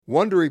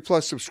Wondery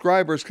Plus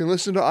subscribers can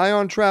listen to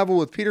Ion Travel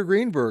with Peter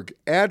Greenberg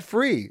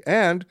ad-free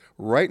and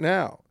right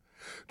now.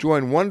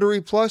 Join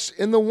Wondery Plus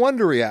in the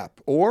Wondery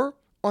app or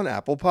on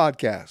Apple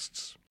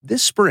Podcasts.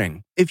 This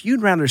spring, if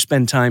you'd rather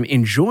spend time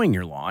enjoying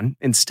your lawn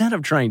instead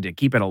of trying to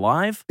keep it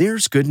alive,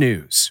 there's good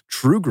news.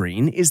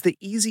 TruGreen is the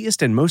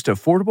easiest and most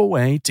affordable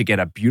way to get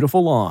a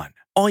beautiful lawn.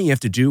 All you have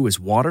to do is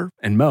water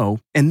and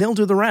mow, and they'll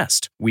do the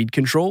rest. Weed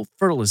control,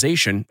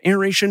 fertilization,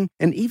 aeration,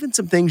 and even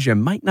some things you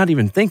might not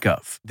even think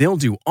of. They'll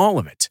do all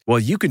of it, while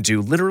you can do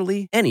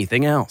literally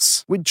anything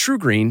else. With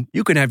TruGreen,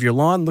 you can have your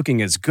lawn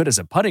looking as good as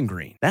a putting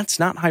green. That's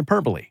not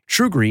hyperbole.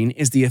 TruGreen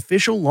is the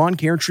official lawn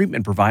care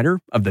treatment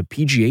provider of the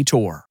PGA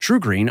Tour.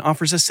 TruGreen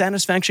offers a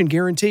satisfaction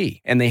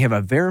guarantee, and they have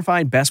a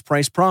verified best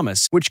price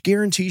promise, which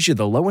guarantees you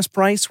the lowest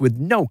price with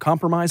no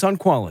compromise on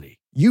quality.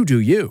 You do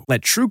you.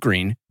 Let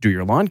TruGreen do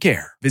your lawn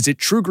care. Visit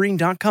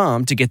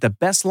TruGreen.com to get the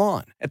best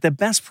lawn at the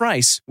best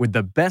price with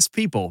the best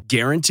people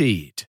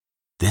guaranteed.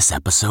 This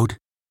episode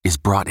is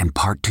brought in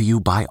part to you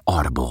by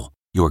Audible,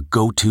 your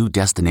go-to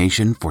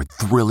destination for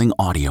thrilling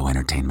audio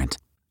entertainment.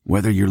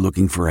 Whether you're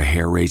looking for a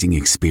hair-raising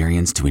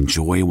experience to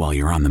enjoy while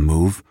you're on the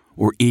move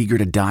or eager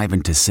to dive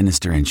into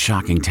sinister and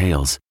shocking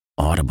tales,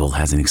 Audible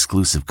has an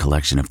exclusive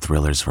collection of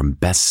thrillers from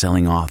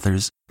best-selling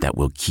authors that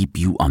will keep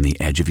you on the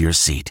edge of your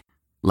seat.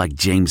 Like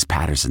James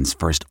Patterson's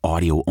first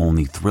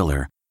audio-only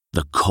thriller,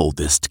 The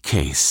Coldest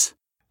Case.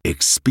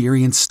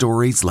 Experience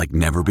stories like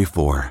never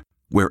before,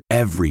 where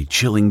every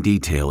chilling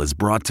detail is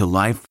brought to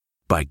life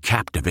by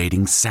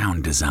captivating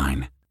sound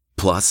design.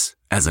 Plus,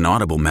 as an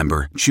Audible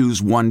member,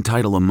 choose one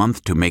title a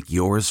month to make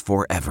yours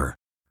forever.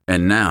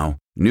 And now,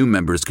 new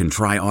members can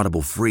try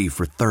Audible free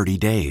for 30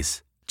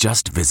 days.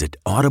 Just visit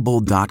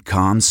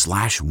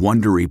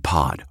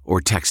audible.com/WonderyPod or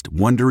text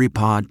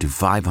WonderyPod to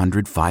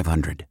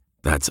 500-500.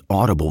 That's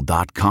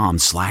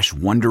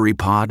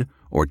audible.com/WonderyPod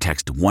or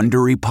text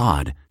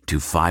WonderyPod to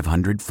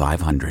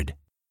 500-500.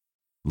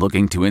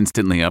 Looking to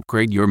instantly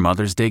upgrade your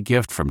Mother's Day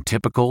gift from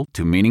typical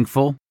to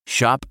meaningful?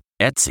 Shop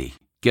Etsy.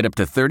 Get up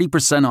to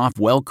 30% off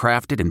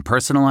well-crafted and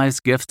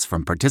personalized gifts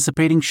from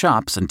participating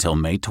shops until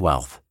May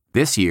 12th.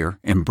 This year,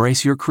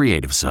 embrace your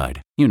creative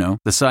side. You know,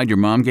 the side your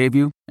mom gave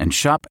you. And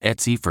shop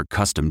Etsy for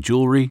custom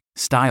jewelry,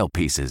 style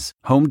pieces,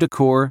 home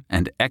decor,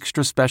 and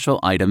extra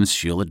special items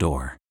she'll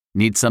adore.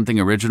 Need something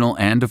original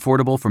and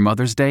affordable for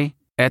Mother's Day?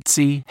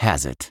 Etsy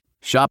has it.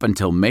 Shop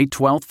until May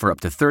 12th for up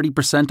to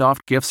 30% off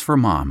gifts for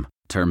mom.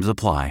 Terms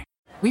apply.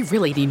 We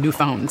really need new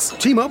phones.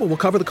 T-Mobile will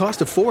cover the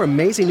cost of 4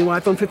 amazing new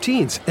iPhone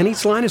 15s, and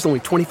each line is only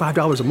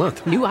 $25 a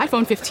month. New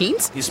iPhone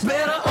 15s? It's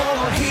better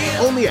over here.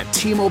 Only at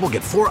T-Mobile,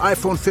 get 4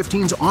 iPhone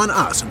 15s on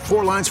us and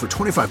 4 lines for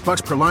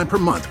 $25 per line per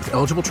month with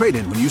eligible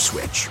trade-in when you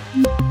switch.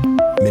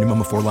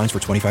 Minimum of 4 lines for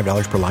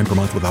 $25 per line per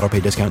month with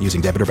autopay discount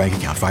using debit or bank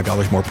account.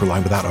 $5 more per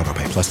line without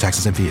autopay, plus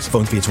taxes and fees.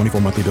 Phone fee at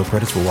 24 monthly bill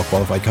credits for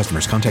well-qualified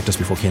customers. Contact us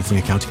before canceling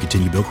account to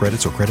continue bill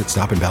credits or credit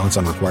stop and balance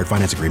on required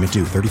finance agreement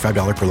due.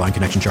 $35 per line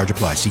connection charge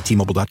applies. See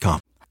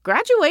T-Mobile.com.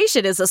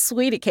 Graduation is a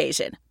sweet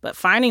occasion, but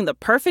finding the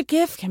perfect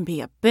gift can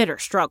be a bitter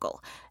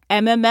struggle.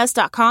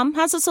 MMS.com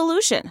has a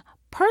solution.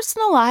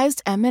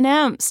 Personalized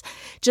M&Ms.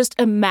 Just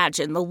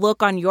imagine the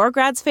look on your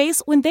grad's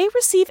face when they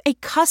receive a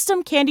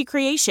custom candy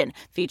creation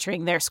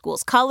featuring their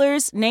school's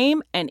colors,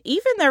 name, and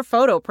even their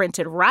photo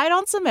printed right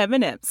on some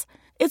M&Ms.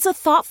 It's a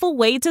thoughtful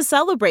way to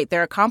celebrate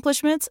their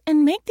accomplishments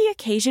and make the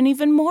occasion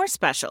even more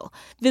special.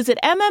 Visit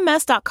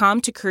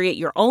MMS.com to create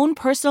your own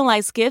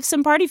personalized gifts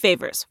and party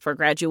favors for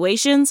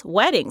graduations,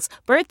 weddings,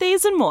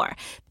 birthdays, and more.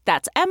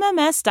 That's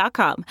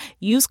MMS.com.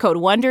 Use code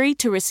WONDERY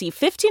to receive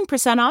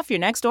 15% off your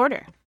next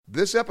order.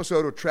 This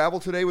episode of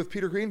Travel Today with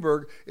Peter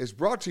Greenberg is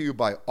brought to you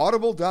by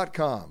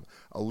Audible.com,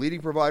 a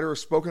leading provider of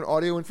spoken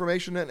audio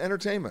information and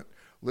entertainment.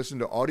 Listen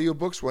to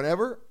audiobooks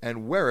whenever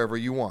and wherever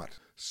you want.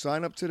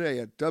 Sign up today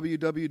at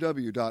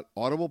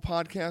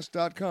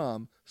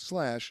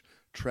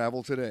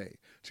www.audiblepodcast.com/travel today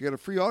to get a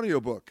free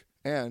audiobook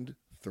and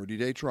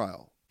 30-day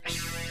trial.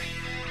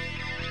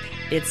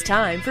 It's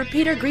time for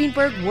Peter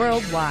Greenberg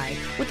Worldwide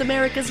with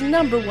America's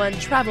 #1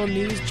 travel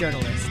news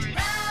journalist.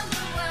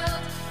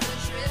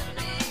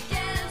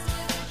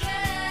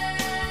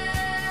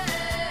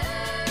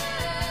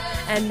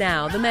 And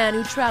now, the man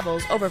who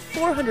travels over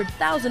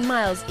 400,000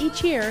 miles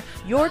each year,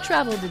 your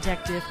travel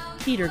detective,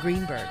 Peter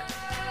Greenberg.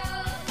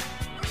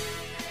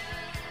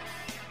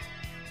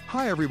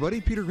 Hi,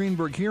 everybody. Peter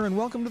Greenberg here, and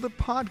welcome to the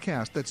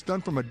podcast that's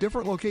done from a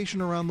different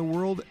location around the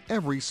world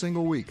every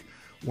single week.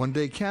 One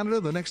day Canada,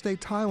 the next day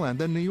Thailand,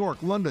 then New York,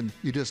 London.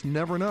 You just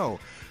never know.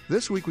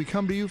 This week we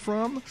come to you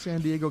from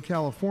San Diego,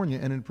 California,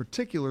 and in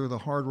particular the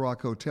Hard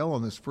Rock Hotel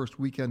on this first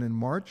weekend in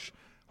March.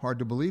 Hard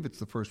to believe it's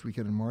the first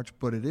weekend in March,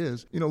 but it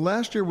is. You know,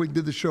 last year we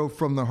did the show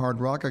from the Hard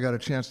Rock. I got a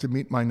chance to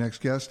meet my next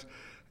guest,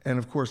 and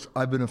of course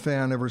I've been a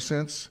fan ever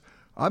since.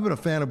 I've been a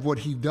fan of what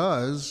he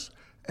does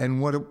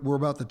and what we're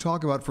about to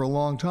talk about for a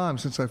long time,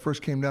 since I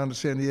first came down to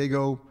San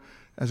Diego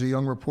as a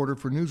young reporter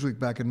for Newsweek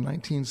back in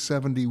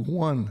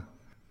 1971.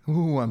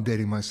 Ooh, I'm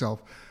dating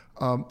myself.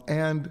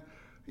 And,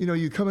 you know,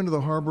 you come into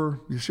the harbor,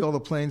 you see all the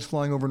planes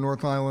flying over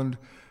North Island,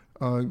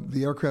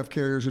 The aircraft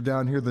carriers are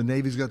down here. The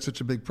Navy's got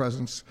such a big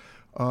presence.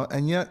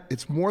 And yet,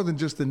 it's more than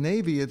just the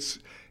Navy. It's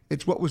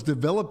what was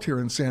developed here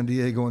in San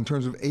Diego in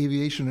terms of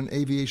aviation and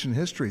aviation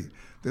history.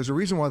 There's a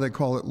reason why they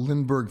call it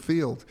Lindbergh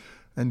Field.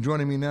 And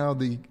joining me now,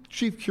 the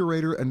Chief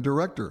Curator and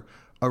Director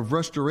of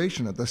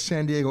Restoration at the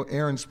San Diego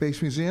Air and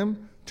Space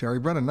Museum, Terry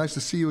Brennan. Nice to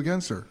see you again,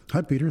 sir.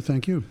 Hi, Peter.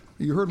 Thank you.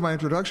 You heard my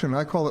introduction.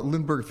 I call it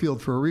Lindbergh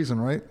Field for a reason,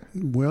 right?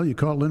 Well, you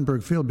call it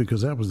Lindbergh Field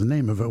because that was the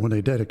name of it when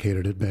they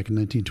dedicated it back in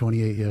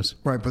 1928, yes.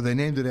 Right, but they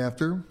named it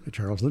after?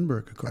 Charles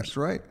Lindbergh, of course. That's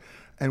right.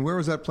 And where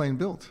was that plane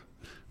built?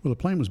 Well, the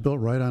plane was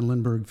built right on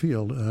Lindbergh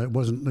Field. It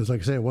wasn't, as I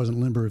say, it wasn't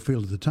Lindbergh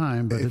Field at the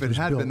time. But if it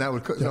had been, that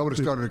would have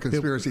started a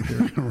conspiracy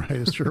theory. Right,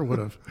 it sure would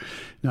have.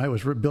 No, it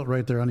was built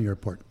right there on the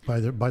airport by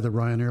the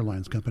Ryan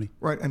Airlines Company.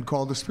 Right, and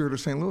called the Spirit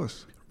of St.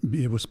 Louis.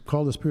 It was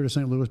called the Spirit of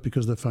St. Louis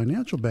because the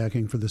financial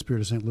backing for the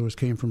Spirit of St. Louis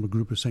came from a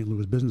group of St.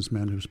 Louis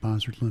businessmen who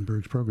sponsored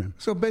Lindbergh's program.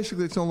 So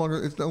basically, it's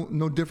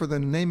no different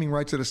than naming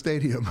rights at a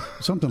stadium.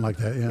 Something like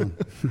that, yeah.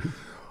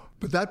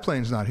 But that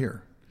plane's not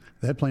here.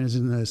 That plane is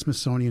in the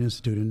Smithsonian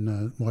Institute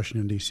in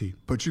Washington, D.C.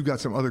 But you've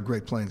got some other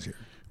great planes here.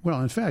 Well,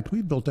 in fact,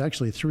 we built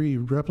actually 3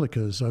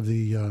 replicas of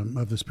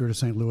the Spirit of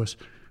St. Louis.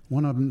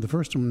 One of them, the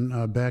first one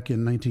back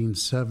in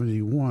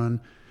 1971,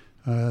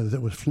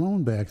 that was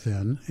flown back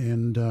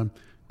then,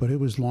 but it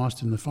was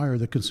lost in the fire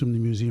that consumed the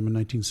museum in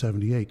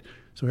 1978.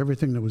 So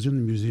everything that was in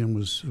the museum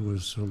was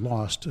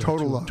lost.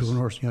 Total loss. To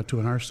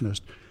an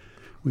arsonist.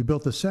 We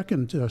built the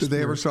second. Did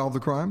they ever solve the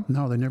crime?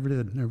 No, they never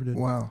did. Never did.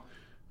 Wow.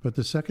 But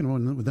the second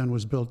one then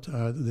was built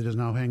that is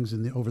now hangs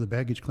over the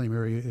baggage claim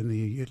area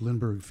at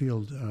Lindbergh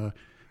Field.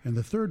 And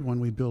the third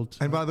one we built.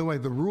 And by the way,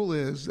 the rule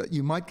is that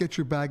you might get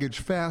your baggage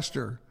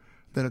faster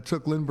than it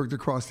took Lindbergh to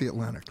cross the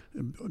Atlantic.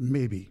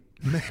 Maybe.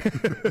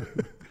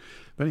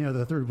 But anyhow,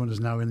 the third one is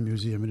now in the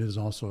museum. It is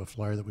also a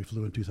flyer that we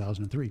flew in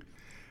 2003.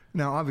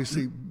 Now,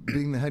 obviously,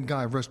 being the head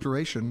guy of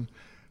restoration,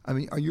 I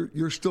mean,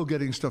 you're still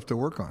getting stuff to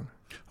work on.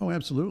 Oh,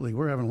 absolutely.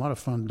 We're having a lot of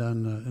fun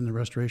done in the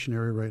restoration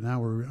area right now.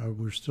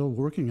 We're still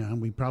working on,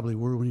 we probably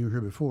were when you were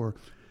here before,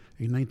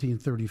 a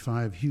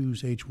 1935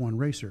 Hughes H-1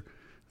 Racer.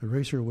 The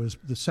Racer was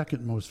the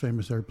second most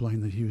famous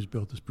airplane that Hughes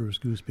built, the Spruce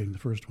Goose being the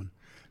first one.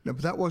 No,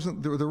 but that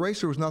wasn't, the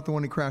Racer was not the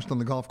one he crashed on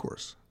the golf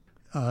course.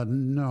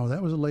 No,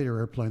 that was a later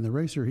airplane. The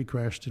Racer, he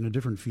crashed in a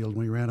different field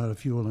when he ran out of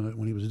fuel in it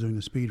when he was doing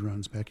the speed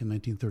runs back in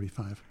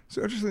 1935.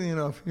 So interestingly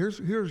enough, here's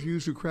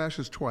Hughes who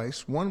crashes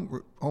twice.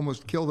 One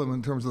almost killed him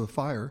in terms of the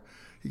fire.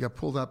 He got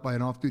pulled out by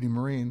an off-duty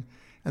Marine.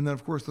 And then,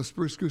 of course, the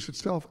Spruce Goose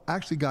itself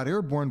actually got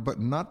airborne, but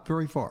not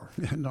very far.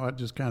 No, it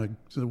just kind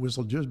of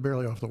whistled just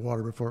barely off the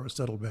water before it was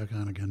settled back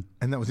on again.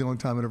 And that was the only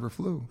time it ever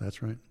flew.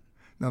 That's right.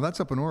 Now,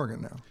 that's up in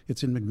Oregon now.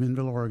 It's in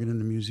McMinnville, Oregon, in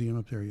the museum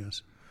up there,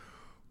 yes.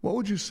 What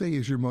would you say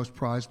is your most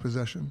prized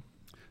possession?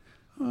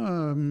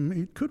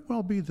 It could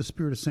well be the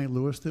Spirit of St.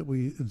 Louis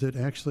that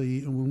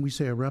actually, when we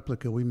say a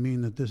replica, we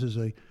mean that this is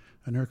an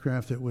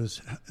aircraft that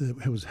was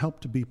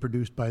helped to be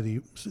produced by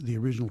the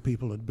original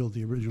people that built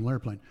the original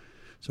airplane.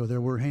 So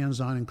there were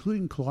hands-on,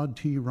 including Claude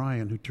T.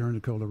 Ryan, who turned a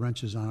couple of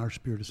wrenches on our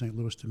Spirit of St.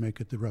 Louis to make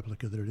it the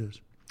replica that it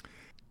is.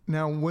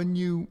 Now, when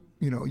you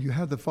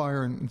had the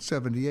fire in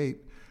 78,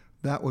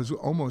 that was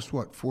almost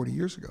 40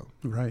 years ago.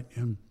 Right.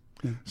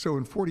 Yeah. So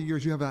in 40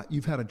 years,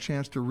 you've had a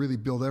chance to really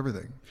build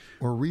everything,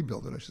 or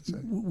rebuild it, I should say.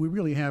 We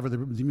really have. The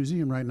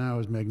museum right now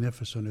is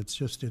magnificent. It's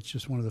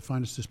just one of the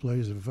finest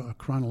displays of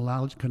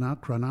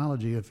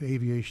chronology of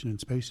aviation and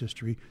space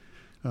history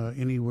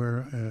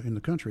anywhere in the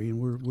country, and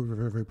we're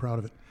very, very proud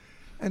of it.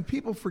 And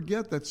people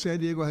forget that San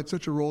Diego had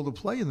such a role to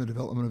play in the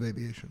development of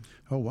aviation.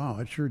 Oh, wow,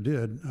 it sure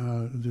did.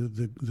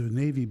 The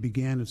Navy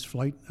began its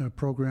flight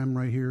program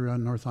right here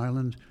on North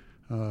Island.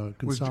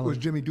 Was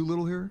Jimmy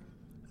Doolittle here?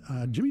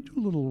 Jimmy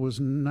Doolittle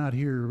was not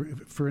here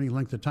for any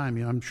length of time.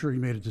 I'm sure he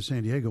made it to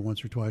San Diego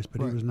once or twice,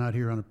 but He was not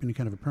here on any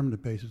kind of a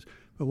permanent basis.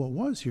 But what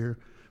was here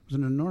was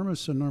an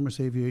enormous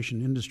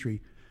aviation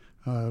industry,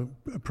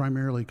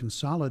 primarily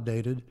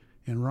consolidated.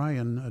 And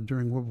Ryan,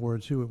 during World War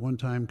II, at one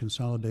time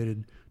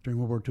consolidated, during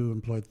World War II,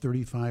 employed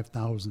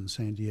 35,000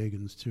 San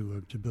Diegans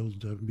to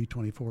build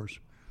B-24s.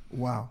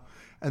 Wow.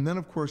 And then,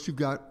 of course, you've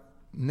got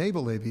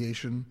naval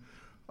aviation.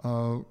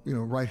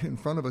 Right in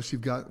front of us,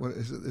 you've got, what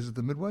is it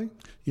the Midway?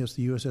 Yes,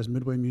 the USS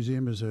Midway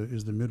Museum is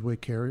the Midway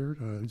carrier,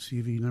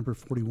 CV number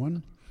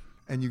 41.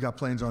 And you got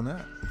planes on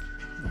that?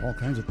 All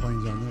kinds of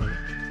planes on there.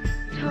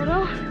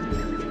 Toto,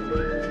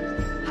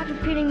 I have a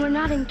feeling we're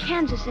not in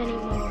Kansas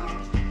anymore.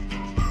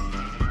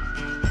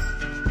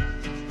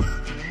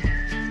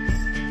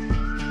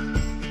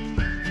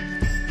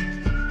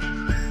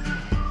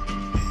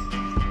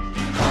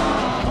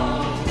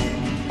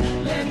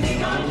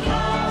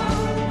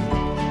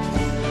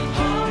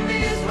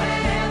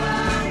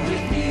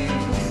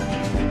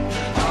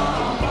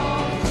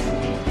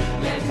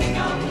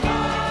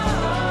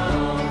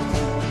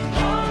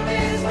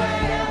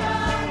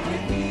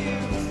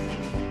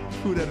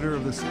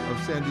 Of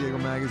San Diego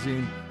Magazine.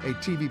 magazine, a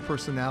TV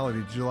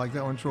personality. Did you like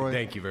that one, Troy?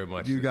 Thank you very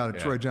much. You got it.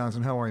 Yeah. Troy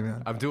Johnson, how are you,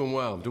 man? I'm doing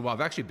well.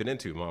 I've actually been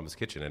into Mama's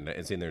Kitchen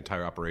and seen their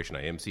entire operation.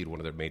 I emceed one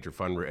of their major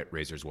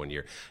fundraisers one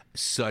year.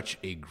 Such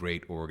a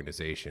great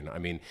organization. I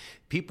mean,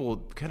 people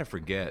kind of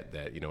forget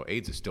that,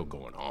 AIDS is still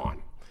going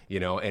on.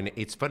 And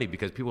it's funny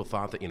because people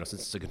thought that, since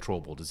it's a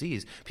controllable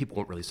disease, people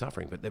weren't really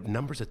suffering. But the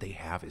numbers that they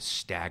have is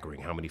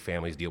staggering, how many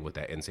families deal with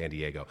that in San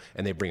Diego.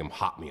 And they bring them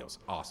hot meals.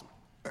 Awesome.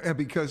 And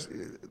because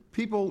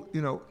people,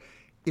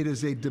 it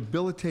is a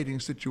debilitating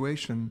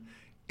situation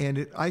and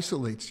it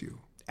isolates you.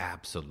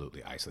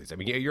 Absolutely isolates. I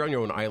mean, you're on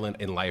your own island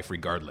in life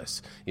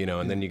regardless,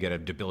 and then you get a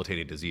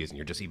debilitating disease and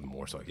you're just even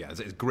more so. Yeah, it's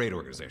a great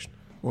organization.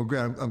 Well,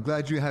 Grant, I'm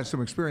glad you had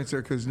some experience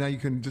there because now you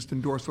can just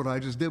endorse what I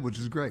just did, which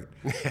is great.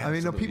 Yeah, I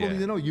mean, people need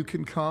to know you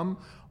can come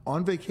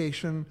on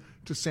vacation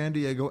to San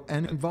Diego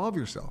and involve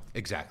yourself.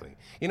 Exactly.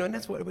 And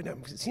that's what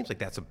it seems like.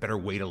 That's a better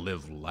way to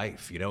live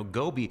life.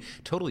 Go be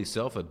totally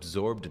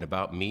self-absorbed and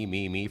about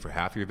me for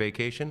half your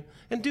vacation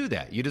and do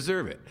that. You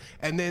deserve it.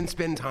 And then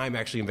spend time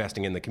actually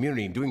investing in the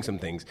community and doing some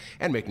things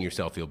and making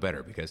yourself feel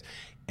better. Because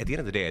at the end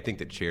of the day, I think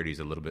that charity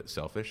is a little bit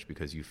selfish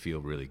because you feel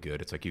really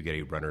good. It's like you get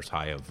a runner's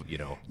high of,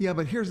 Yeah,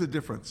 but here's the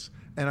difference.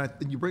 And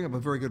you bring up a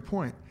very good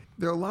point.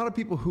 There are a lot of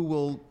people who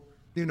will,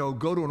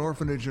 go to an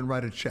orphanage and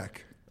write a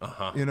check.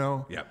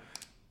 Yep.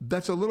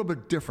 That's a little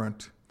bit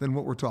different than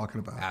what we're talking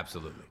about.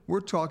 Absolutely.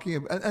 We're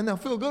talking, and they'll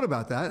feel good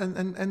about that,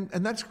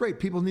 and that's great.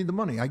 People need the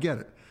money. I get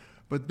it.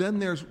 But then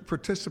there's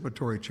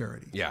participatory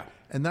charity. Yeah.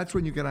 And that's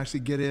when you can actually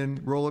get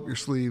in, roll up your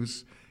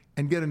sleeves,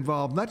 and get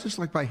involved, not just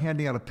like by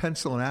handing out a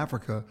pencil in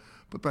Africa,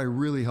 but by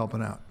really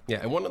helping out.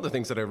 Yeah, and one of the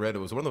things that I read, it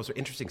was one of those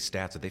interesting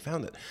stats that they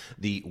found that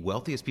the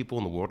wealthiest people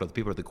in the world, or the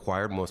people that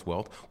acquired most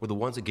wealth, were the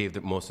ones that gave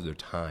the most of their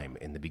time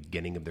in the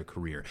beginning of their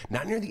career.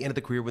 Not near the end of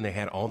the career when they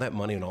had all that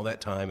money and all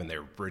that time and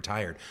they're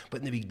retired,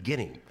 but in the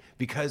beginning.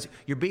 Because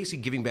you're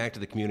basically giving back to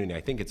the community. I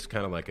think it's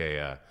kind of like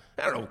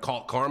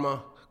call it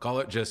karma. Call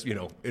it just,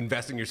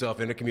 investing yourself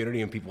in a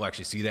community and people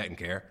actually see that and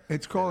care.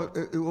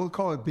 We'll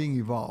call it being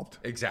evolved.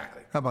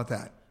 Exactly. How about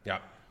that? Yeah.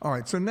 All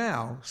right, so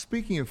now,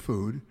 speaking of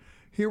food,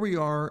 here we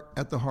are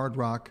at the Hard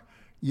Rock.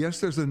 Yes,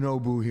 there's a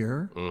Nobu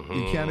here. Mm-hmm.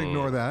 You can't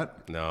ignore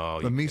that. No.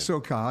 The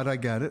miso cod, I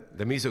get it.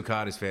 The miso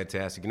cod is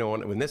fantastic.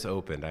 When this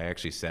opened, I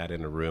actually sat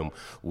in a room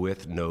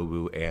with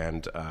Nobu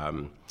and,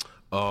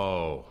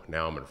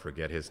 now I'm going to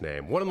forget his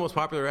name. One of the most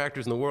popular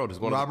actors in the world is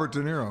Robert De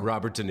Niro.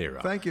 Robert De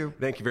Niro. Thank you.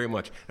 Thank you very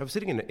much. I was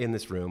sitting in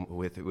this room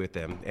with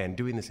them and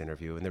doing this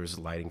interview, and there was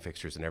lighting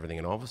fixtures and everything,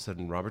 and all of a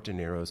sudden, Robert De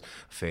Niro's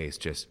face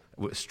just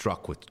was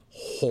struck with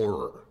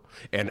horror.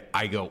 And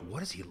I go,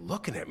 what is he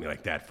looking at me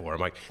like that for? I'm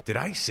like, did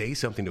I say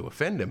something to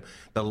offend him?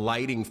 The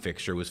lighting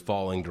fixture was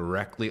falling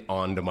directly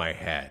onto my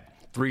head.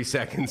 3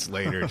 seconds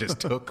later, it just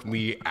took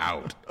me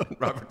out.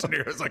 Robert De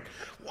Niro's like,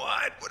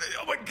 what?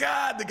 Oh my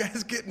God, the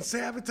guy's getting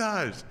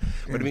sabotaged.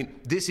 But I mean,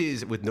 this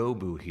is with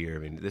Nobu here. I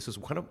mean, this was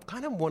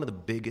kind of one of the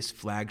biggest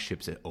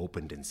flagships that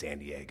opened in San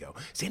Diego.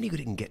 San Diego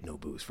didn't get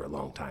Nobus for a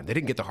long time. They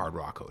didn't get the Hard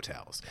Rock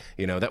hotels.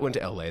 That went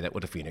to LA, that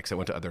went to Phoenix, that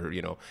went to other,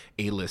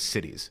 A-list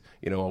cities.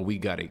 We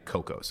got a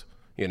Coco's.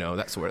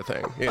 That sort of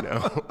thing,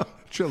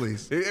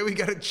 Chili's. We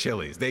got a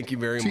Chili's. Thank you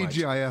very much.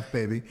 TGIF,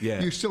 baby.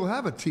 Yeah. You still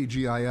have a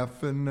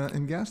TGIF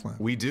in Gaslamp.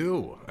 We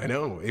do. I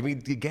know. I mean,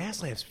 the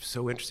Gaslamp's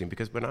so interesting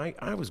because when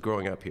I was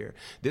growing up here,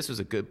 this was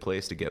a good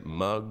place to get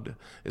mugged.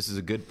 This is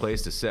a good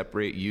place to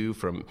separate you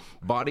from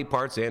body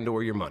parts and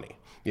or your money.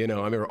 I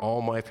remember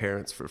all my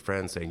parents'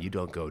 friends saying, you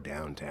don't go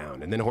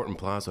downtown. And then Horton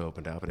Plaza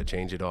opened up and it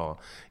changed it all.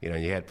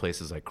 You had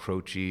places like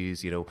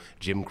Croce's,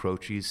 Jim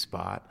Croce's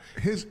spot.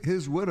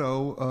 His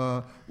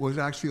widow was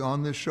actually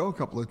on this show a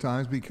couple of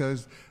times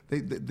because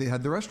they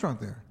had the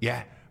restaurant there.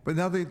 Yeah. But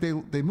now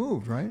they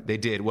moved, right? They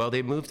did. Well,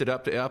 they moved it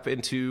up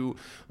into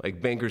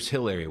like Bankers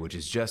Hill area, which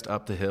is just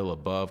up the hill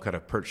above, kind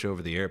of perched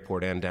over the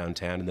airport and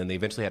downtown. And then they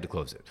eventually had to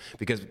close it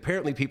because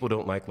apparently people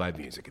don't like live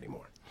music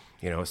anymore.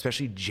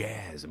 Especially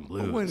jazz and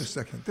blues. Oh, wait a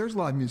second. There's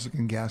live music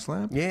in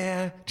Gaslamp.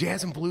 Yeah,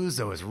 jazz and blues,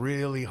 though, is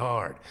really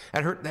hard.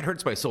 That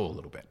hurts my soul a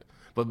little bit.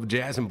 But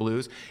jazz and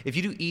blues, if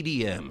you do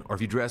EDM or if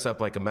you dress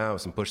up like a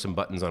mouse and push some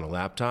buttons on a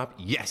laptop,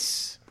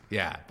 yes.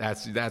 Yeah,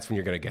 that's when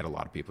you're going to get a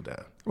lot of people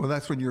down. Well,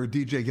 that's when you're a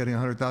DJ getting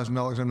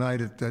 $100,000 a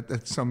night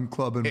at some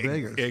club in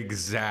Vegas.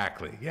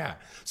 Exactly, yeah.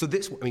 So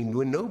when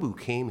Nobu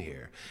came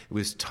here, it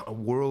was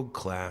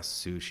world-class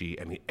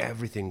sushi. I mean,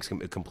 everything's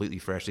completely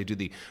fresh. They do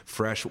the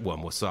fresh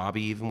wasabi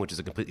even, which is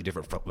a completely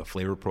different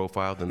flavor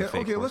profile than the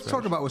fake. Okay, let's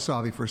talk about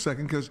wasabi for a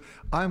second because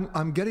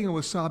I'm getting a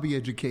wasabi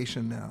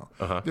education now.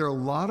 Uh-huh. There are a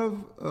lot of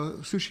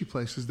sushi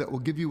places that will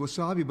give you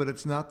wasabi, but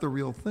it's not the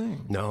real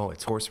thing. No,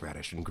 it's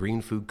horseradish and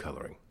green food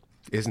coloring.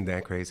 Isn't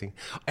that crazy?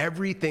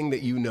 Everything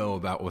that you know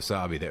about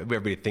wasabi, that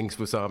everybody thinks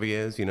wasabi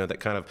is, that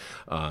kind of,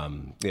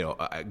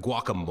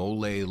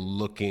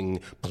 guacamole-looking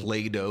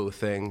Play-Doh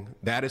thing,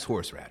 that is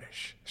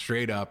horseradish.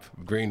 Straight up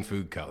green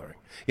food coloring.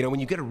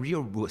 When you get a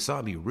real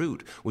wasabi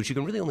root, which you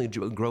can really only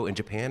grow in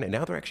Japan, and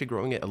now they're actually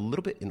growing it a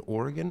little bit in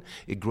Oregon,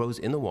 it grows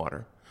in the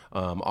water.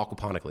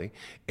 Aquaponically,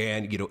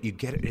 and you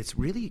get it. It's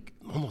really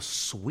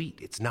almost sweet.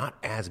 It's not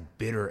as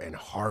bitter and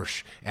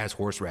harsh as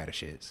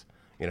horseradish is.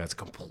 It's a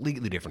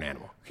completely different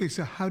animal. Okay,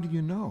 so how do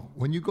you know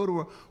when you go to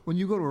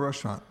a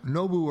restaurant,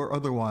 Nobu or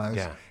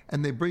otherwise,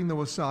 and they bring the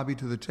wasabi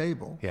to the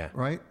table?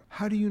 Right?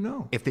 How do you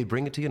know? If they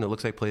bring it to you and it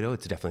looks like Play-Doh,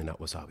 it's definitely not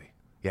wasabi.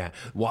 Yeah,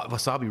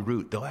 wasabi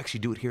root. They'll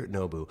actually do it here at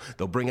Nobu.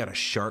 They'll bring out a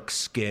shark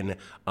skin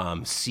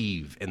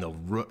sieve and they'll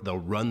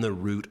run the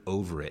root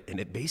over it, and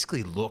it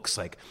basically looks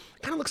like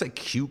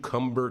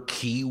cucumber,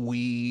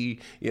 kiwi,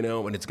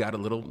 and it's got a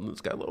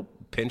little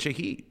pinch of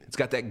heat. It's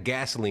got that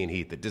gasoline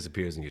heat that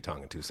disappears in your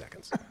tongue in 2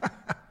 seconds.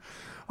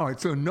 All right,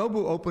 so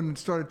Nobu opened and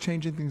started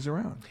changing things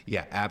around.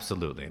 Yeah,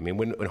 absolutely. I mean,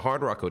 when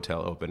Hard Rock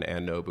Hotel opened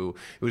and Nobu,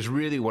 it was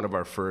really one of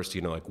our first,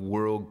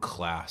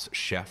 world-class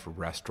chef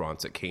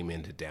restaurants that came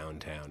into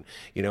downtown,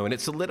 and it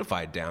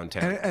solidified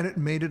downtown. And it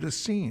made it a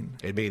scene.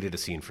 It made it a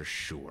scene for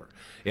sure.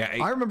 Yeah,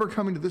 I remember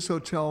coming to this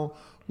hotel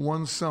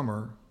one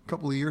summer a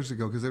couple of years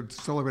ago because they're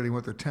celebrating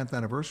their 10th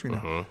anniversary now.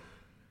 Mm-hmm.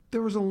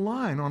 There was a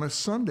line on a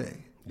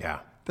Sunday. Yeah.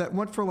 That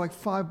went for like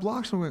 5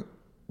 blocks. And we went,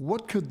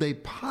 what could they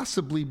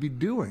possibly be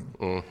doing?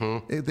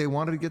 Mm-hmm. They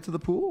wanted to get to the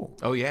pool.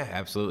 Oh, yeah,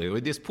 absolutely.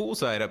 This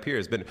poolside up here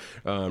has been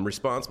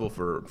responsible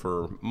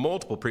for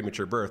multiple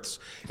premature births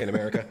in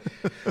America.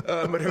 But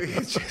I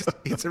mean,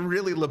 it's a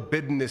really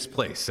libidinous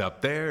place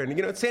up there. And,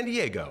 it's San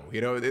Diego.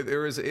 It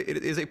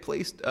is a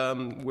place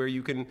where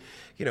you can,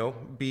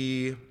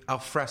 be al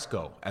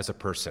fresco as a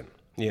person.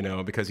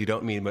 Because you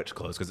don't need much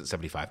clothes because it's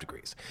 75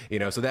 degrees.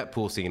 So that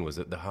pool scene was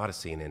the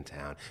hottest scene in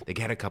town. They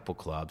had a couple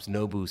clubs.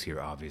 Nobu's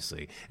here,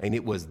 obviously. And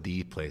it was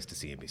the place to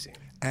see and be seen.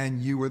 And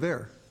you were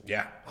there.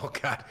 Yeah. Oh,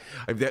 God.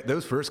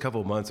 Those first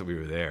couple of months that we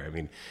were there, I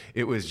mean,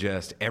 it was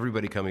just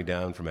everybody coming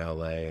down from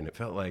L.A., and it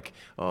felt like,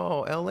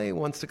 oh, L.A.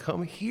 wants to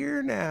come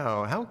here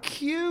now. How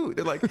cute.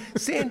 They're like,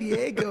 San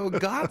Diego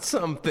got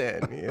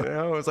something.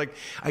 It was like,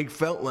 I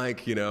felt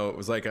like, it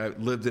was like I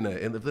lived in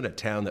a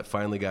town that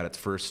finally got its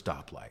first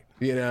stoplight.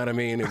 You know what I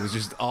mean? It was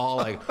just all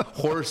like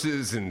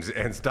horses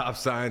and stop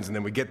signs, and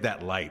then we get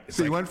that light.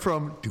 So you went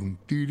from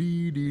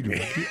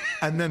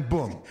and then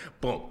boom.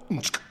 Boom.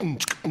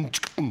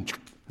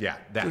 Yeah,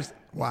 that.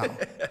 Wow.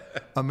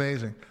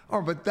 Amazing.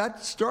 Oh, but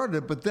that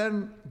started, but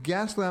then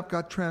Gaslamp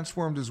got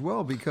transformed as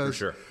well because,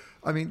 for sure.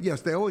 I mean, yes,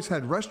 they always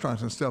had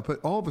restaurants and stuff, but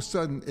all of a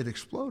sudden it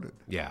exploded.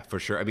 Yeah, for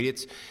sure. I mean,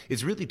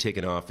 it's really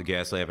taken off, the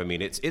Gaslamp. I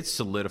mean, it's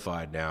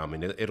solidified now. I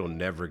mean, it'll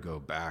never go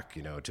back,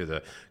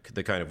 to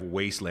the kind of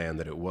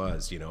wasteland that it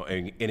was,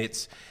 and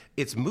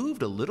it's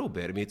moved a little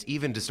bit. I mean, it's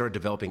even to start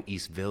developing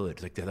East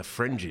Village. Like the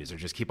fringes are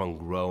just keep on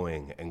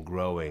growing and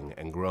growing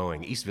and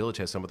growing. East Village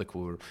has some of the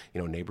cooler,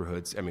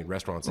 neighborhoods. I mean,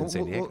 restaurants in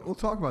San Diego. We'll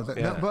talk about that.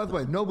 Yeah. Now, by the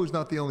way, Nobu's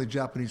not the only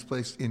Japanese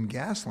place in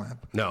Gaslamp.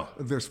 No.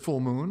 There's Full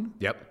Moon.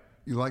 Yep.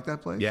 You like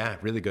that place? Yeah,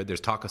 really good.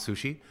 There's Taka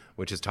Sushi,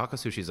 Taka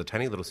Sushi is a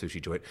tiny little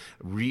sushi joint,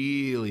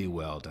 really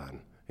well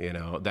done.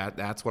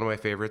 That's one of my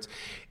favorites.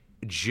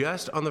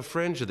 Just on the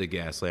fringe of the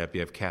Gaslamp, you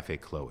have Cafe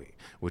Chloe,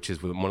 which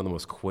is one of the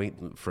most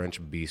quaint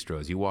French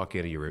bistros. You walk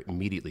in and you're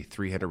immediately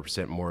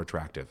 300% more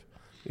attractive.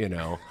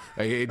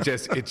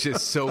 It's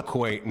just so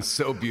quaint and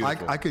so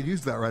beautiful. I could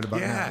use that right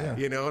about now.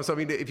 Yeah. So I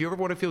mean, if you ever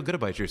want to feel good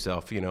about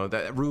yourself,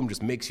 that room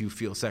just makes you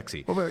feel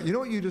sexy. Well, you know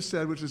what you just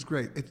said, which is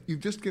great. You've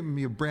just given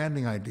me a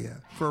branding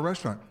idea for a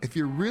restaurant. If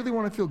you really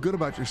want to feel good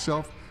about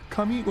yourself,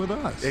 come eat with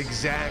us.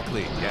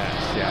 Exactly.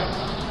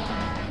 Yes.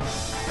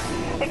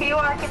 If you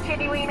are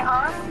continuing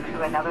on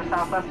to another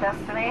Southwest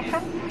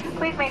destination,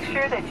 please make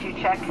sure that you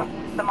check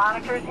the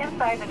monitors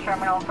inside the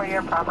terminal for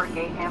your proper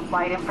gate and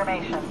flight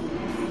information.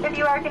 If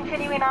you are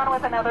continuing on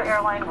with another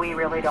airline, we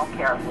really don't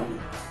care.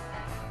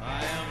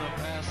 I am the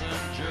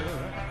passenger.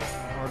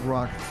 Hard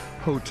Rock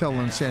Hotel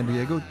in San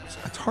Diego.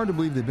 It's hard to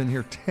believe they've been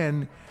here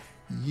 10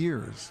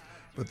 years,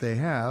 but they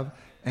have.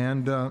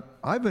 And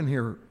I've been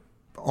here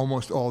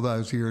almost all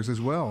those years as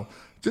well,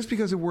 just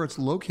because of where it's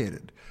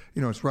located.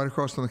 It's right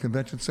across from the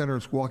convention center.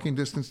 It's walking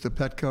distance to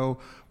Petco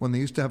when they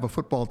used to have a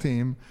football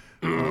team.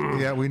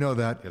 Yeah, we know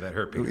that. Yeah, that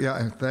hurt people.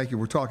 Yeah, thank you.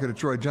 We're talking to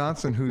Troy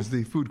Johnson, who's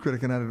the food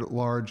critic and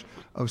editor-at-large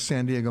of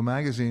San Diego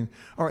Magazine.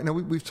 All right, now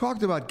we've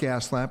talked about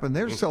Gaslamp, and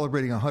they're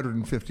celebrating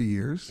 150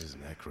 years.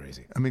 Isn't that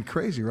crazy? I mean,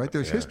 crazy, right?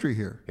 There's history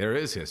here. There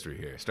is history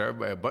here. Started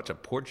by a bunch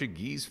of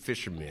Portuguese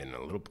fishermen in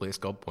a little place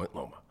called Point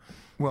Loma.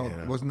 Well,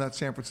 wasn't that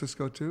San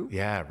Francisco too?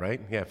 Yeah,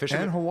 right. Yeah,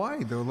 fishermen. And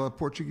Hawaii. There were a lot of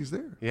Portuguese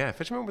there. Yeah,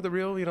 fishermen were the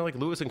real, like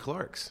Lewis and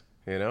Clark's.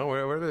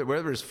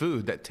 Where there's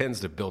food, that tends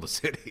to build a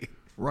city.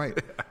 Right.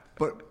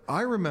 But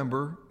I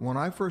remember when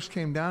I first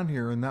came down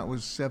here, and that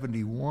was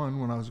 1971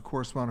 when I was a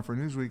correspondent for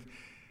Newsweek,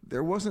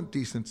 there wasn't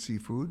decent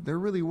seafood. There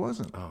really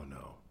wasn't. Oh,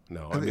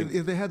 no.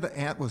 If they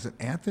had was it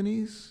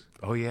Anthony's?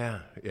 Oh, yeah.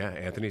 Yeah,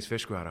 Anthony's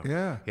Fish Grotto.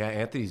 Yeah. Yeah,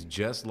 Anthony's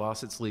just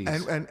lost its lease.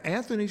 And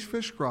Anthony's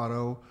Fish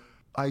Grotto,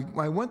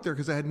 I went there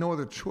because I had no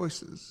other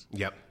choices.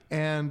 Yep.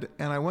 And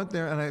I went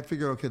there and I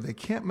figured, okay, they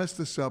can't mess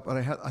this up. And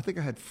I think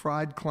I had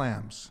fried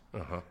clams.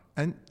 Uh-huh.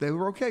 And they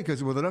were okay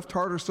because with enough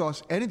tartar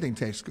sauce, anything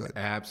tastes good.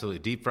 Absolutely.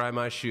 Deep fry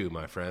my shoe,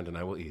 my friend, and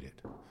I will eat it.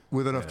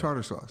 With enough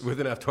tartar sauce.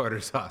 With enough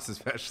tartar sauce,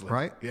 especially.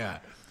 Right? Yeah.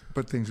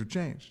 But things have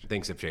changed.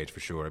 Things have changed for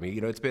sure. I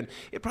mean,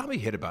 it probably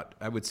hit about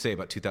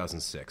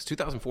 2006,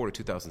 2004 to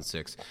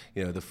 2006.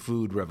 The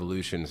food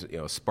revolution,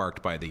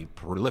 sparked by the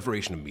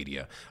proliferation of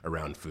media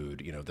around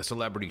food. The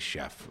celebrity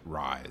chef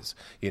rise,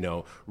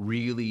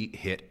 really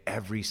hit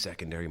every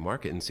secondary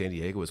market, and San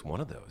Diego was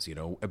one of those.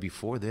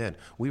 Before then,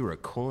 we were a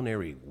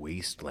culinary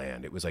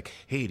wasteland. It was like,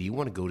 hey, do you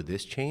want to go to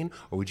this chain,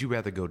 or would you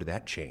rather go to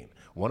that chain?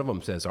 One of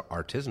them says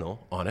artisanal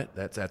on it.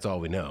 That's all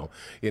we know.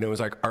 It was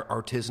like our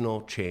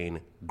artisanal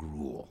chain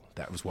Gruel.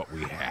 That was what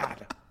we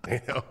had.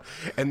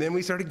 And then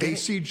we started getting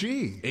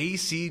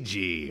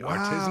ACG, wow.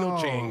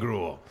 Artisanal chain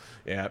Gruel.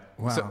 Yeah.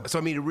 Wow. So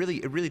I mean, it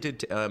really did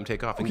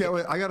take off. Okay,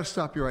 wait, I got to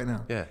stop you right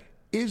now. Yeah.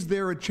 Is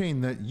there a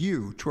chain that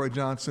you, Troy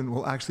Johnson,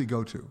 will actually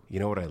go to? You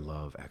know what I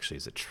love, actually,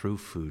 is a True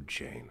Food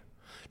chain.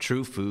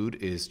 True Food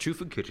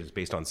Kitchens,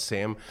 based on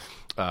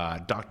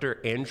Dr.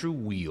 Andrew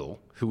Weil,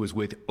 who was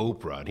with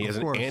Oprah, and he has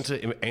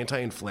an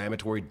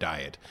anti-inflammatory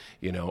diet,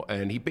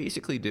 and he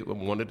basically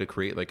wanted to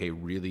create like a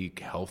really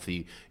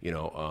healthy,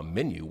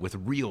 menu with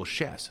real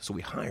chefs. So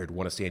we hired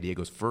one of San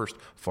Diego's first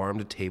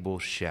farm-to-table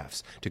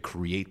chefs to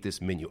create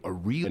this menu, a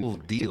real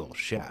deal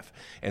chef.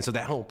 And so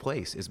that whole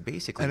place is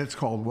basically... And it's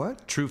called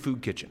what? True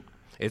Food Kitchen.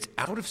 It's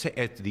out of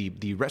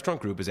the restaurant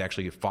group is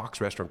actually a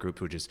Fox Restaurant Group,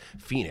 which is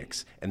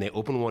Phoenix, and they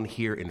opened one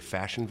here in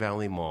Fashion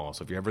Valley Mall.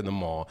 So if you're ever in the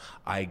mall,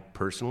 I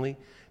personally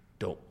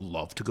don't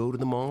love to go to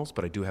the malls,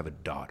 but I do have a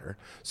daughter,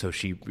 so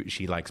she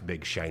likes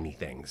big shiny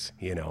things,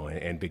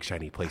 and big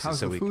shiny places.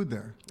 How's the food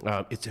there?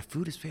 The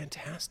food is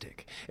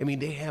fantastic. I mean,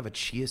 they have a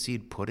chia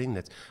seed pudding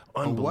that's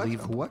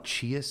unbelievable. What?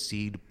 Chia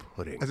seed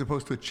pudding, as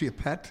opposed to a chia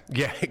pet?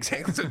 Yeah,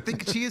 exactly. So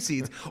think chia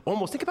seeds.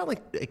 Almost think about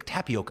like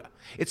tapioca.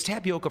 It's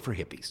tapioca for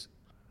hippies.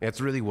 That's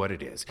really what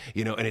it is,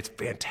 and it's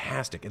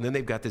fantastic. And then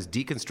they've got this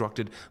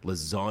deconstructed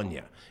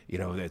lasagna,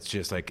 that's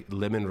just like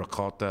lemon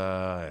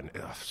ricotta, and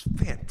it's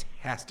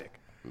fantastic.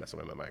 I'm messing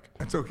with my mic.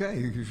 That's okay.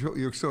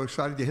 You're so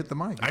excited you hit the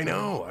mic. I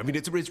know. I mean,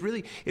 it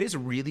is a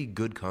really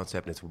good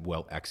concept, and it's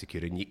well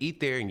executed. And you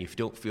eat there, and you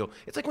don't feel.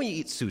 It's like when you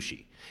eat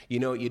sushi. You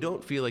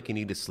don't feel like you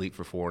need to sleep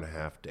for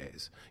 4.5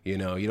 days. You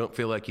don't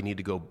feel like you need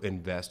to go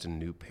invest in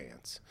new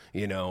pants.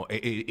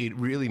 It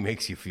really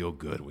makes you feel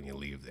good when you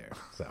leave there.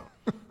 So,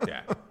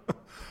 yeah.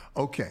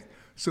 Okay,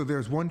 so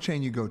there's one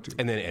chain you go to.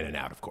 And then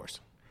In-N-Out, of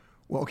course.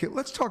 Well, okay,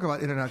 let's talk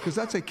about In-N-Out, because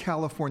that's a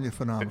California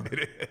phenomenon.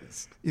 It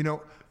is. You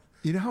know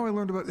how I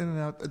learned about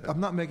In-N-Out? I'm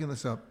not making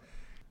this up.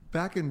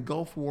 Back in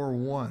Gulf War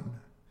I,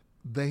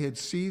 they had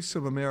seized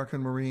some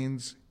American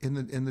Marines in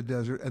the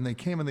desert, and they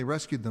came and they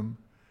rescued them,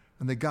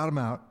 and they got them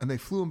out, and they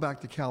flew them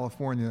back to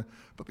California.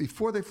 But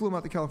before they flew them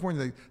out to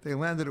California, they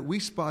landed at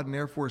Wiesbaden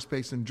Air Force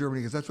Base in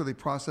Germany, because that's where they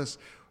process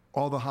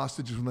all the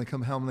hostages when they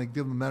come home, and they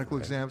give them medical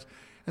exams.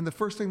 And the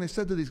first thing they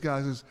said to these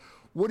guys is,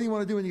 what do you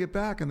want to do when you get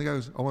back? And the guy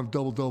goes, I want a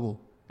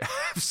double-double.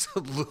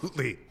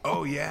 Absolutely.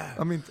 Oh, yeah.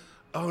 I mean...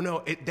 Oh,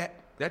 no,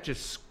 that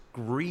just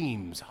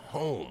screams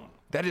home.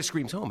 That just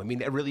screams home. I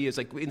mean, it really is.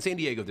 Like, in San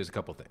Diego, there's a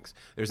couple things.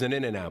 There's an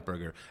In-N-Out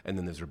burger, and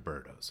then there's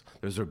Roberto's.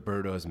 There's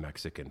Roberto's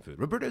Mexican food.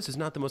 Roberto's is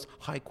not the most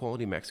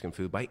high-quality Mexican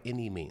food by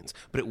any means,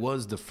 but it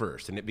was the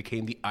first, and it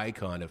became the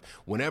icon of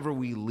whenever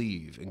we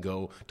leave and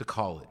go to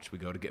college, we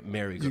go to get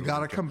married. You got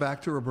to come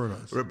back to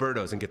Roberto's.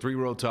 Roberto's and get 3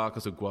 rolled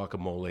tacos with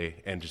guacamole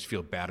and just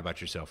feel bad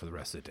about yourself for the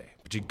rest of the day.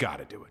 But you got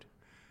to do it.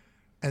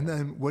 And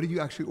then, what do you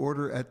actually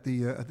order at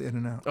the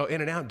In-N-Out? Oh,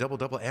 In-N-Out,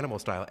 double animal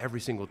style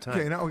every single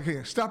time.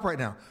 Okay, stop right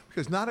now,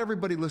 because not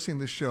everybody listening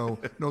to this show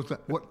knows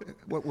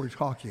what we're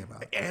talking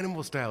about.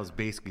 Animal style is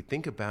basically,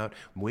 think about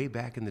way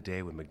back in the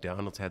day when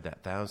McDonald's had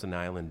that Thousand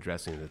Island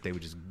dressing that they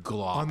would just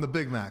glop on the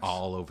Big Macs,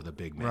 all over the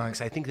Big Macs.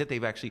 Right. I think that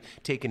they've actually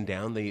taken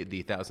down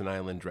the Thousand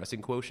Island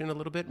dressing quotient a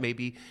little bit,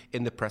 maybe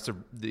in the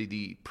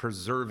the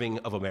preserving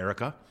of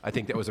America. I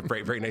think that was a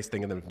very, very nice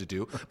thing of them to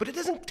do, but it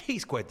doesn't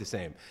taste quite the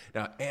same.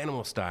 Now,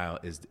 animal style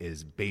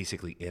is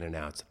basically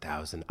In-N-Out's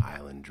Thousand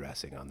Island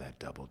dressing on that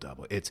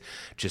double-double. It's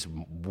just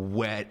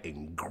wet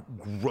and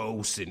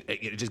gross, and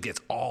it just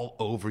gets all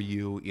over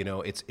you.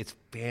 It's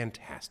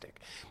fantastic.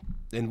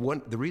 And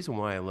the reason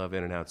why I love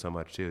In-N-Out so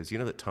much too is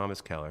that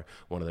Thomas Keller,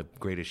 one of the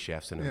greatest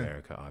chefs in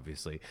America,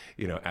 obviously,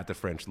 at the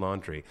French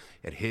Laundry,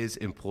 at his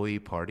employee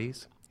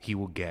parties, he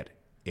will get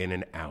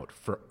In-N-Out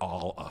for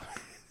all of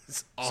it.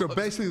 So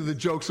basically, the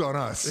joke's on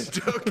us. The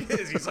joke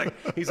is,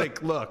 he's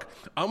like, look,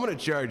 I'm going to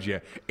charge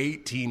you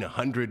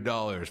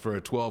 $1,800 for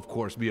a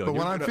 12-course meal. But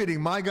when I'm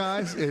feeding my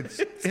guys, it's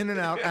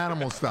In-N-Out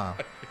animal style.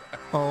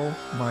 Oh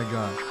my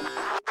God!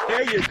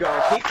 There you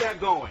go. Keep that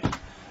going.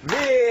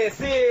 This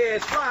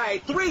is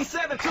Flight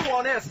 372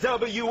 on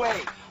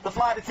SWA. The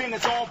flight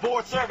attendants on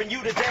board serving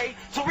you today.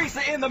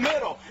 Teresa in the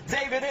middle,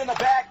 David in the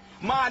back.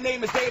 My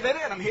name is David,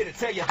 and I'm here to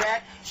tell you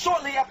that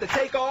shortly after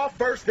takeoff,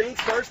 first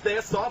things first,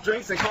 there's soft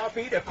drinks and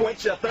coffee to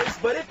quench your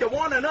thirst. But if you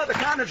want another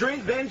kind of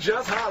drink, then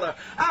just holler.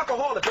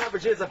 Alcoholic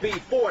beverages will be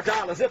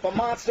 $4. If a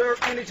Monster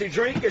Energy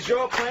drink is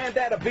your plan,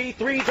 that'll be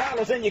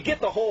 $3, and you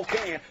get the whole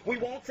can. We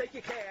won't take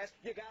your cash.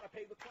 You gotta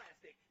pay with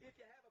plastic. If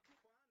you have a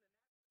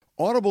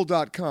coupon...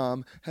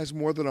 Audible.com has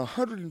more than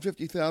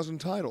 150,000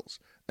 titles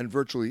and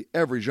virtually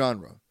every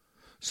genre.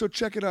 So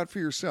check it out for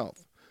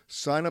yourself.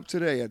 Sign up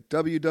today at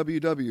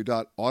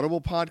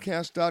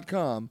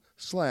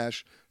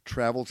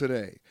www.audiblepodcast.com/travel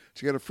today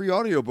to get a free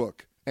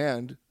audiobook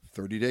and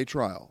 30-day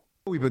trial.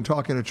 We've been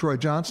talking to Troy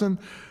Johnson,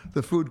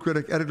 the food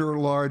critic,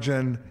 editor-at-large,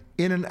 and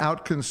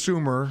In-N-Out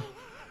consumer,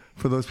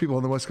 for those people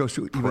on the West Coast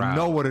who even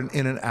know what an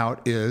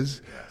In-N-Out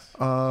is.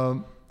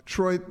 Yes.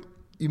 Troy,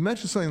 you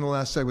mentioned something in the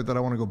last segment that I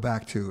want to go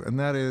back to, and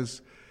that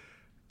is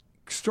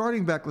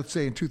starting back, let's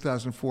say, in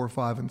 2004,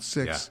 5, and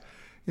 6,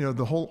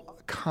 the whole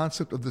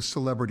concept of the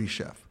celebrity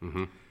chef.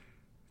 Mm-hmm.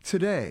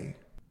 Today,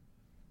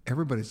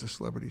 everybody's a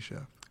celebrity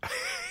chef.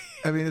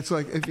 I mean, it's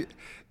like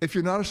if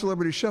you're not a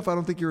celebrity chef, I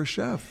don't think you're a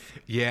chef.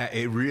 Yeah,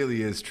 it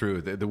really is true.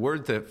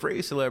 The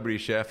phrase celebrity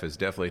chef has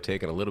definitely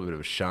taken a little bit of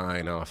a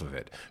shine off of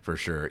it, for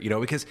sure.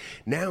 Because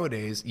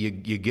nowadays you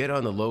get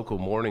on the local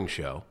morning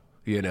show,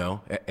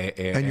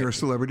 and you're a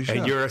celebrity chef.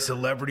 And you're a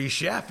celebrity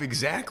chef,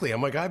 exactly.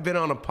 I'm like, I've been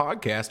on a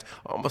podcast.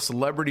 I'm a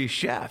celebrity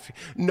chef.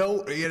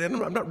 No,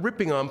 I'm not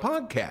ripping on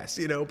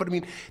podcasts, but I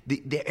mean,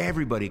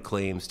 everybody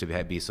claims to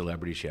be a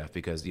celebrity chef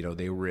because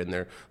they were in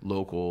their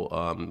local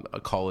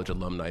college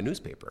alumni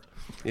newspaper.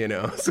 So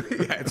yeah,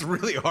 it's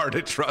really hard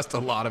to trust a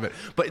lot of it.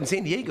 But in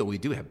San Diego, we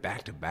do have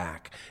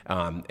back-to-back.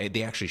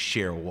 They actually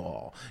share a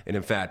wall, and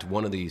in fact,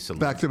 one of these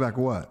back-to-back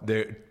what?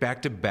 They're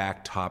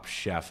back-to-back Top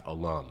Chef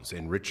alums,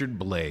 and Richard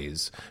Blais,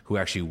 who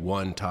actually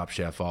won Top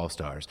Chef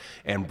All-Stars,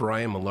 and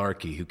Brian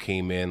Malarkey, who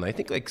came in, I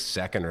think, like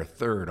second or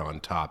third on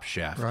Top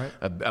Chef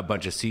a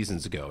bunch of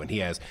seasons ago. And he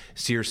has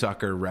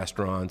seersucker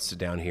restaurants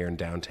down here in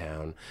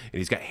downtown, and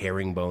he's got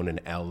Herringbone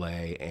in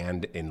L.A.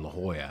 and in La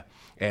Jolla.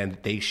 And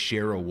they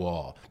share a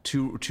wall.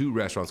 Two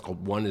restaurants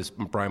called, one is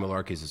Brian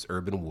Malarkey's is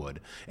Urban Wood,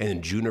 and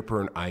then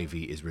Juniper and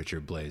Ivy is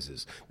Richard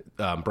Blais's.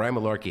 Brian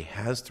Malarkey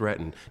has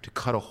threatened to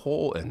cut a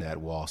hole in that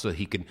wall so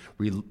he can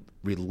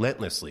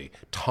relentlessly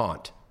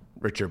taunt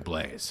Richard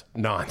Blais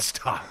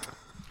nonstop.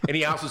 And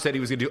he also said he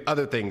was going to do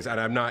other things, and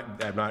I'm not.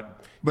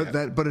 But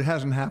it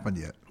hasn't happened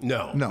yet.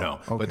 No.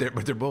 Okay.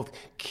 But they're both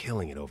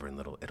killing it over in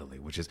Little Italy,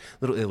 which is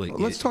Little Italy.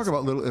 Let's talk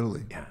about Little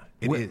Italy. Yeah,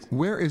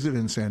 Where is it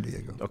in San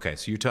Diego? Okay,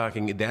 so you're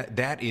talking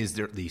that is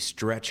the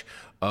stretch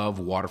of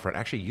waterfront.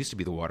 Actually, it used to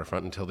be the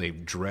waterfront until they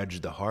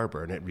dredged the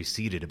harbor, and it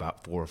receded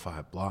about 4 or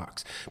 5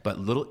 blocks. But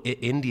Little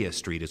India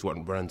Street is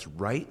what runs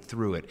right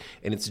through it,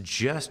 and it's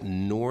just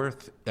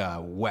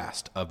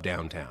northwest of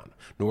downtown,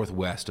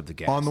 northwest of the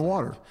gas. On the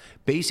water.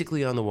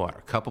 Basically on the water,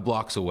 a couple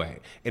blocks away.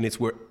 And it's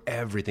where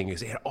everything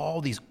is. They had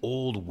all these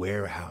old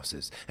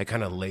warehouses that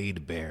kind of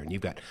laid bare. And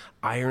you've got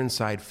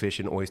Ironside Fish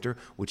and Oyster,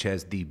 which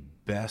has the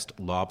best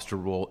lobster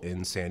roll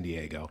in San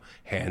Diego,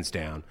 hands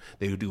down.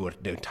 They do an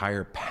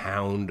entire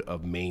pound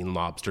of Maine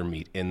lobster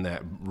meat in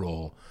that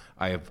roll.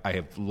 I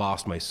have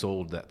lost my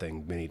soul to that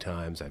thing many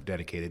times. I've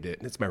dedicated it,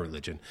 and it's my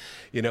religion.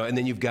 And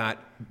then you've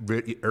got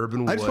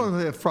Urban Wood. I just want to say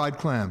they have fried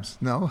clams.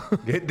 No?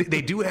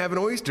 They do have an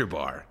oyster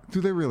bar. Do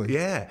they really?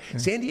 Yeah.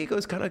 San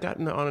Diego's kind of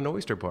gotten on an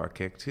oyster bar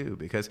kick, too,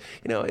 because,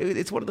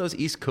 it's one of those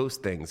East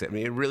Coast things. I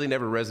mean, it really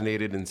never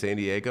resonated in San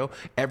Diego.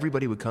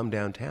 Everybody would come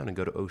downtown and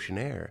go to Ocean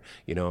Air,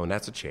 and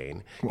that's a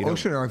chain. Well,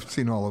 Ocean Air I've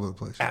seen all over the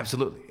place.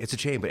 Absolutely. It's a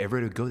chain, but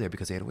everybody would go there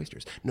because they had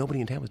oysters. Nobody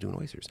in town was doing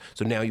oysters.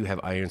 So now you have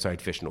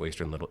Ironside Fish and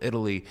Oyster in Little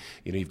Italy.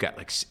 You've got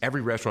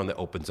every restaurant that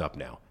opens up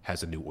now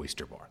has a new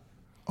oyster bar.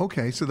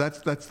 Okay, so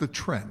that's the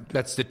trend.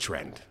 That's the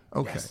trend.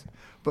 Okay. Yes.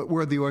 But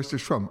where are the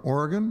oysters from?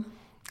 Oregon?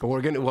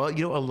 Well,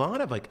 a lot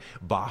of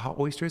Baja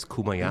oysters,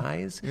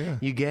 kumayais. Yeah.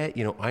 You get,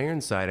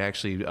 Ironside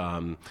actually,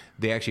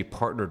 they actually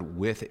partnered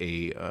with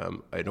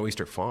an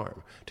oyster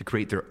farm to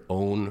create their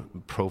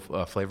own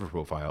flavor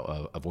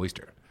profile of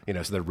oyster.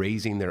 So they're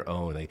raising their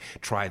own. They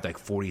tried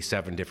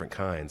 47 different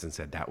kinds and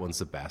said that one's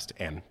the best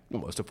and the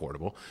most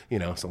affordable.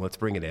 So let's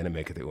bring it in and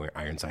make it the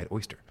Ironside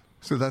oyster.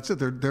 So that's it.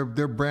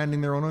 They're branding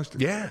their own oysters.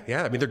 Yeah.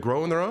 I mean, they're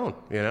growing their own.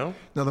 Now,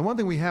 the one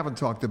thing we haven't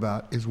talked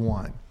about is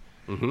wine.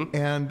 Mm-hmm.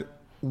 And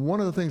one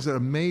of the things that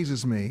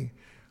amazes me,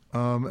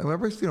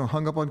 everybody's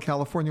hung up on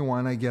California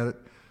wine. I get it,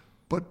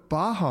 but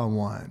Baja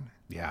wine.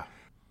 Yeah.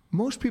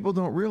 Most people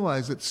don't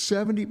realize that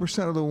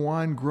 70% of the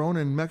wine grown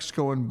in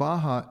Mexico and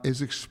Baja is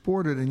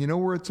exported. And you know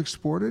where it's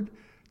exported?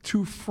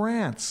 To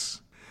France.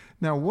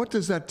 Now, what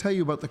does that tell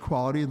you about the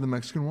quality of the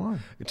Mexican wine?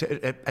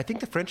 I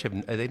think the French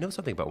they know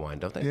something about wine,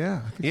 don't they?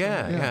 Yeah.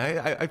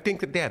 I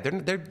think that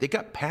they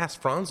got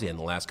past Franzia in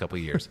the last couple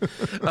of years.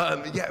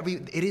 I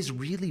mean, it is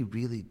really,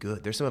 really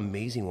good. There's some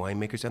amazing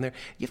winemakers down there.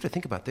 You have to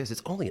think about this.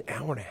 It's only an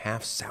hour and a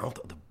half south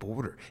of the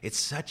border. It's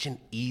such an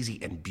easy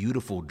and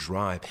beautiful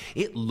drive.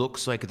 It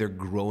looks like they're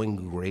growing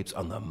grapes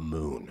on the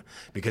moon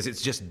because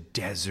it's just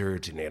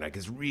desert and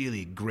it's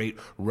really great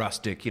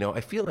rustic.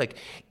 I feel like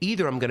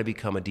either I'm going to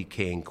become a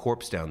decaying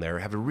corpse down there or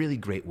have a really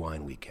great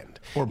wine weekend.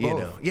 Or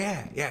both.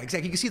 Yeah,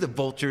 exactly. You can see the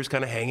vultures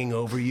kind of hanging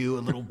over you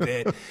a little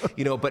bit,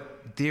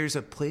 but there's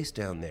a place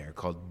down there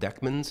called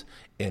Deckman's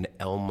in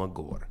El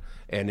Magor.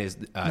 And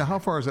now, how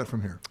far is that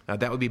from here?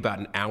 That would be about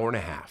an hour and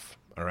a half.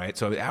 All right.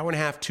 So an hour and a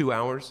half, 2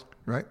 hours.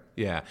 Right.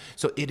 Yeah.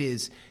 So it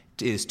is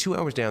 2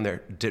 hours down there.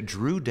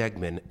 Drew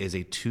Degman is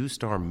a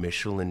 2-star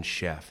Michelin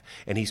chef,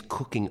 and he's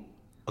cooking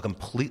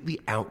completely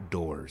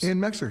outdoors in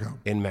Mexico,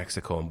 in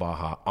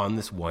Baja, on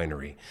this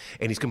winery,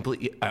 and he's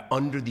completely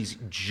under these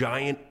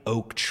giant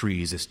oak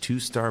trees. This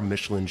 2-star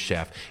Michelin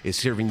chef is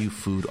serving you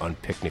food on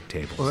picnic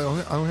tables.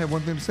 Well, I only have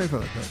one thing to say for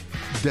that.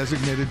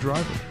 Designated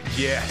driver.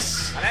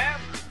 Yes. Hello?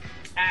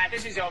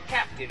 This is your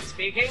captain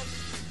speaking.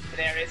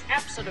 There is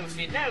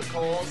absolutely no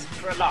cause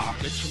for alarm.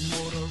 Get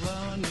your motor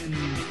running.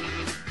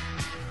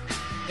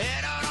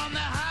 Head out on the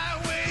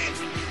highway.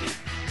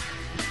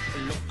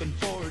 Looking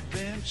for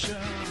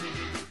adventure.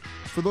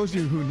 For those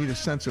of you who need a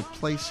sense of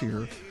place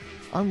here,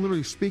 I'm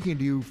literally speaking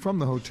to you from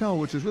the hotel,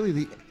 which is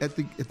really at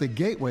the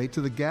gateway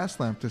to the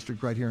Gaslamp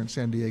District right here in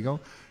San Diego.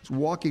 It's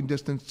walking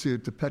distance to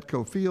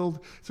Petco Field.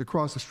 It's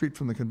across the street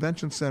from the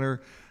convention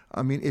center.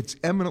 I mean, it's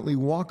eminently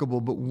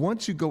walkable, but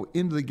once you go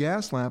into the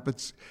Gaslamp,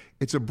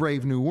 it's a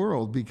brave new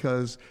world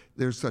because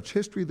there's such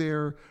history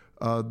there.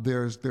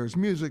 There's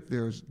music.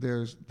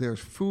 There's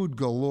food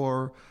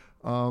galore.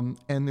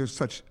 And there's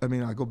such, I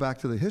mean, I go back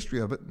to the history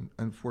of it,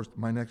 and of course,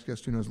 my next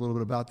guest who knows a little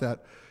bit about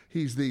that,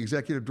 he's the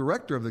executive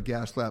director of the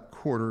Gaslamp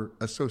Quarter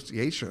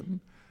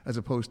Association, as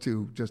opposed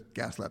to just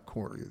Gaslamp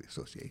Quarter, the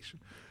association.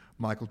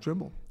 Michael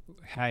Trimble.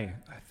 Hi,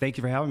 thank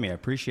you for having me. I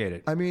appreciate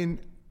it. I mean,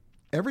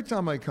 every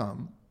time I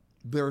come,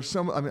 there are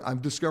I'm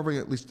discovering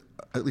at least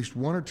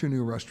 1 or 2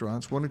 new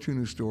restaurants, 1 or 2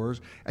 new stores,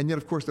 and yet,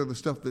 of course, there's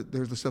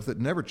the stuff that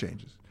never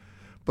changes.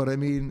 But I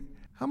mean,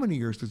 how many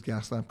years does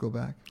Gaslamp go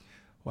back?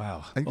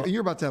 Wow. And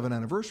you're about to have an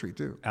anniversary,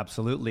 too.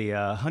 Absolutely.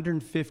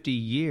 150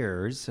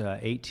 years,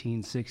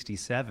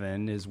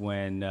 1867 is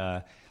when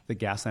the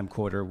Gaslamp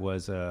Quarter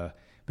was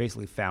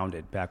basically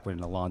founded, back when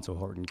Alonzo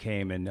Horton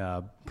came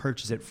and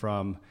purchased it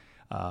from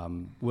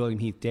William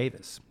Heath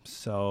Davis.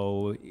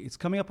 So it's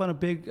coming up on a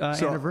big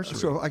anniversary.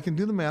 So I can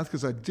do the math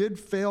because I did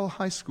fail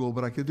high school,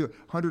 but I could do it.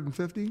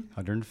 150?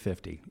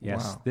 150,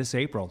 yes. Wow. This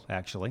April,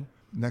 actually.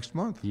 Next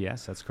month?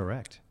 Yes, that's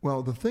correct.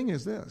 Well, the thing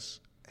is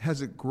this.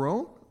 Has it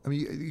grown? I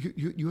mean,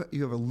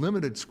 you have a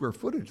limited square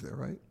footage there,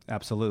 right?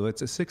 Absolutely.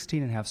 It's a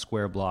 16.5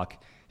 square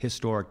block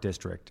historic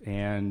district,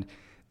 and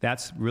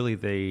that's really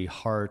the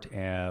heart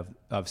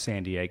of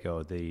San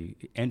Diego, the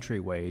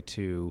entryway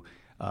to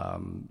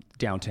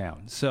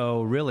downtown.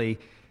 So really,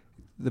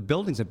 the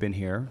buildings have been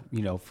here,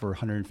 for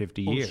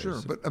 150 years.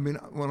 Sure. But I mean,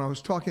 when I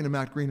was talking to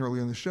Matt Green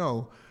earlier in the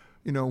show,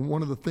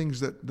 one of the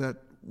things that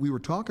we were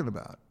talking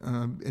about,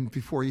 and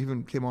before he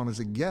even came on as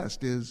a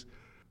guest, is,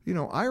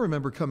 I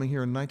remember coming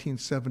here in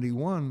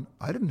 1971.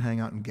 I didn't hang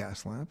out in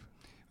Gaslamp.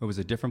 It was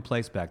a different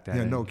place back then.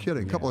 Yeah, no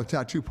kidding. A couple of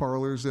tattoo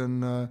parlors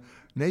and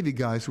Navy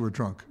guys who were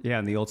drunk. Yeah,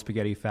 and the old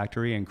Spaghetti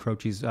Factory and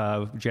Croce's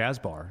Jazz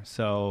Bar.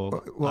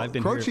 So I've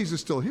been Croce's here. is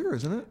still here,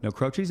 isn't it? No,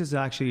 Croce's has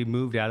actually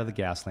moved out of the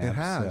Gaslamp. It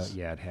has? So,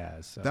 yeah, it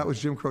has. So. That was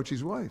Jim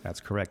Croce's wife. That's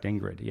correct,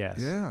 Ingrid, yes.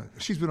 Yeah,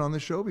 she's been on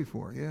this show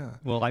before, yeah.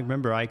 Well, I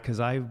remember, because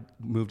I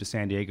moved to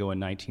San Diego in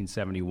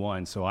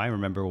 1971, so I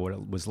remember what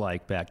it was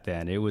like back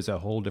then. It was a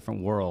whole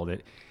different world.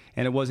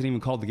 And it wasn't even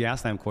called the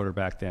Gaslamp Quarter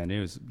back then. It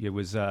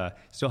was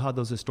still had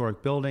those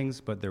historic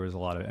buildings, but there was a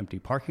lot of empty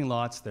parking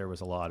lots. There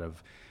was a lot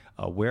of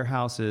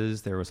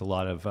warehouses. There was a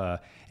lot of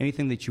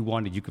anything that you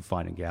wanted, you could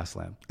find in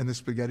Gaslamp. And the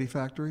Spaghetti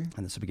Factory?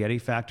 And the Spaghetti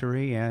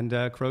Factory and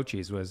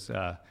Croce's was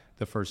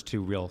the first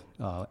 2 real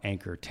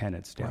anchor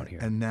tenants down here.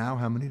 And now,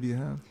 how many do you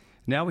have?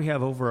 Now we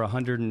have over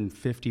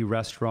 150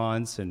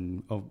 restaurants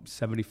and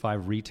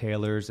 75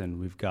 retailers, and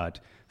we've got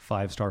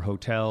 5-star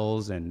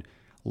hotels and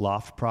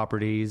loft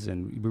properties,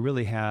 and we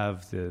really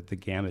have the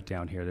gamut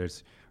down here.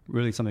 There's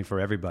really something for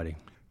everybody.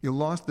 You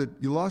lost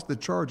the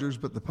Chargers,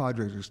 but the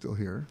Padres are still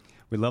here.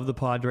 We love the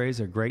Padres.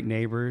 They're a great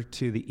neighbor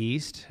to the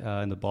east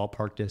in the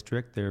ballpark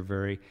district. They're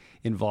very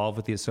involved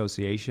with the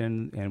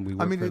association, and we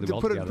work really well together.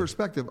 To put it in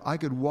perspective, I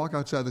could walk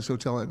outside this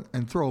hotel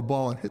and throw a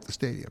ball and hit the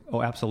stadium.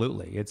 Oh,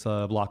 absolutely. It's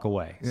a block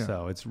away. Yeah.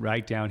 So it's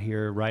right down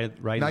here, right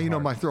now you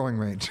know my throwing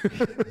range.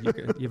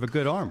 You have a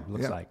good arm,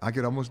 looks like. I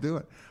could almost do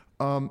it.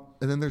 And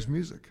then there's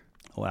music.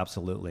 Oh,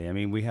 absolutely. I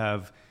mean, we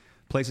have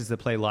places that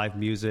play live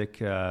music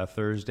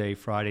Thursday,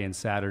 Friday, and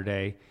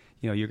Saturday.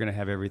 You're going to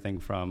have everything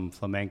from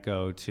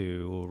flamenco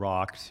to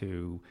rock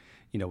to,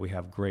 we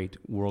have great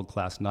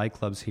world-class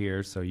nightclubs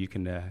here, so you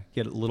can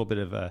get a little bit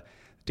of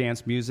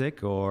dance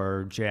music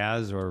or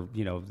jazz or,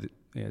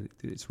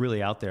 it's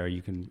really out there.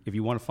 You can, if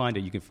you want to find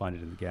it, you can find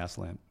it in the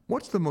Gaslamp.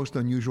 What's the most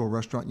unusual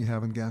restaurant you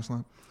have in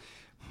Gaslamp?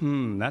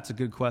 That's a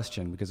good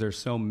question because there's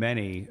so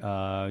many.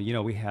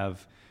 We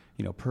have...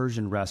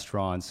 Persian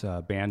restaurants,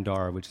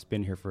 Bandar, which has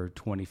been here for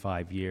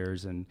 25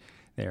 years, and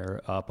they're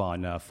up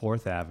on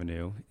 4th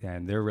Avenue,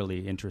 and they're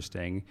really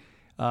interesting.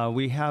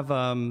 We have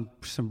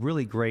some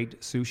really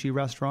great sushi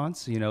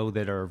restaurants,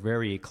 that are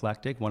very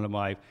eclectic. One of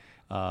my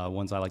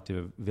ones I like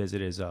to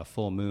visit is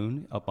Full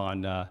Moon up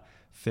on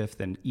 5th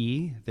and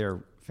E.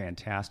 They're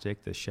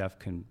fantastic. The chef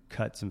can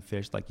cut some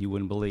fish like you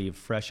wouldn't believe,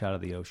 fresh out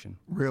of the ocean.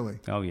 Really?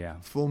 Oh, yeah.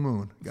 Full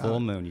Moon. Full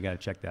Moon. You got to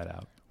check that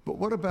out. But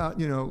what about,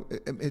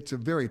 it's a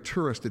very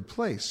touristed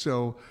place,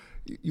 so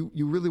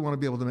you really want to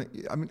be able to make,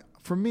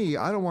 for me,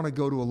 I don't want to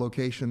go to a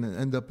location and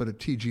end up at a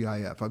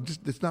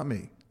TGIF. It's not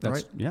me.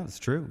 right? Yeah, that's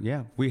true.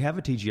 Yeah, we have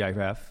a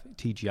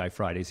TGI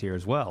Fridays here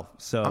as well.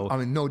 So I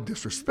mean, no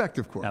disrespect,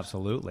 of course.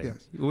 Absolutely.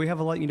 Yes. We have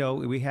a lot.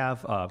 We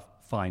have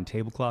fine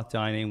tablecloth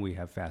dining. We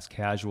have fast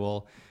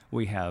casual.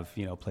 We have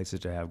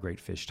places to have great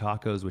fish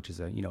tacos, which is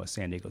a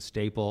San Diego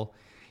staple.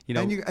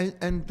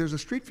 And there's a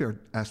street fair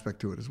aspect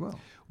to it as well.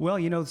 Well,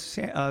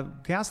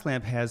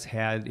 Gaslamp has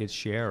had its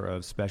share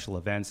of special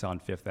events on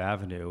Fifth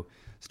Avenue,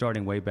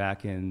 starting way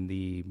back in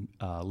the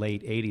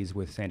late 80s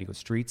with San Diego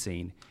Street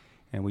Scene.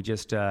 And we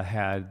just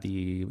had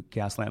the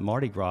Gaslamp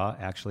Mardi Gras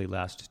actually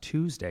last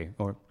Tuesday,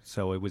 or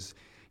so it was,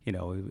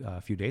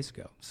 a few days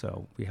ago.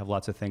 So we have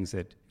lots of things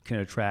that can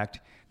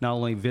attract not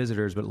only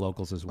visitors but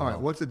locals as well. All right,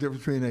 what's the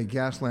difference between a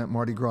Gaslamp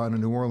Mardi Gras and a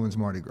New Orleans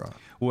Mardi Gras?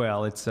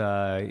 Well, it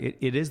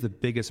is the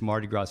biggest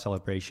Mardi Gras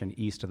celebration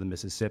east of the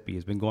Mississippi.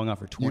 It's been going on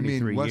for 23 years.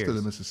 You mean west of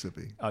the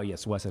Mississippi? Oh,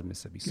 yes, west of the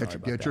Mississippi.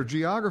 Get your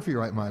geography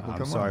right, Michael.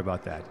 I'm sorry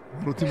about that. A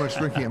little too much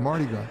drinking at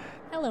Mardi Gras.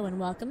 Hello and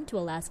welcome to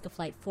Alaska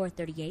Flight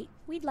 438.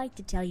 We'd like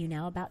to tell you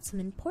now about some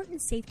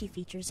important safety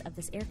features of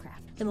this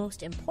aircraft. The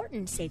most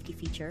important safety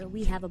feature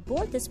we have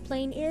aboard this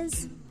plane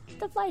is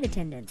the flight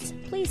attendants.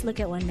 Please look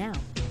at one now.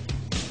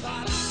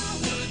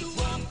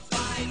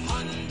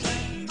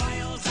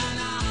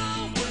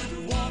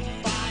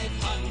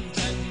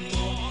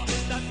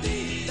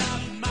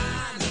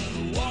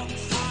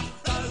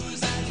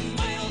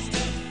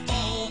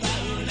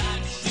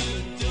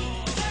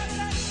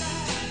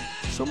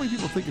 So many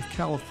people think of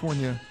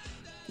California,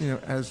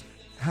 as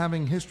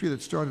having history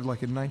that started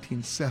like in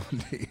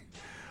 1970.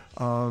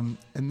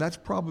 And that's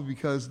probably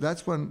because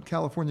that's when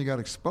California got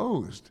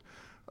exposed.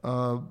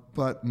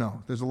 But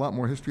no, there's a lot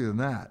more history than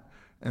that.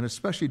 And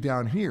especially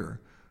down here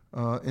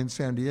in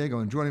San Diego.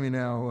 And joining me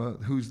now,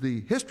 who's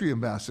the history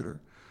ambassador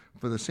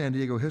for the San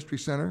Diego History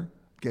Center,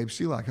 Gabe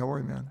Selak. How are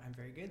you, man? I'm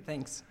very good,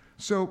 thanks.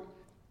 So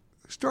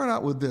start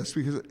out with this,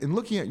 because in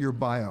looking at your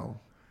bio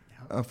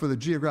for the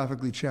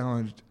Geographically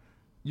Challenged,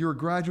 you're a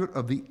graduate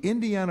of the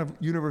Indiana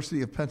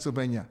University of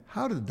Pennsylvania.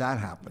 How did that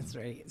happen? That's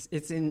right.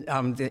 It's in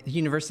the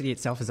university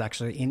itself is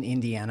actually in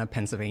Indiana,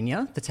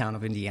 Pennsylvania, the town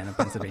of Indiana,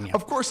 Pennsylvania.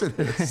 Of course it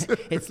is.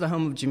 It's the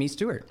home of Jimmy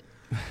Stewart.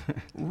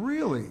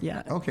 Really?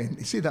 Yeah. Okay.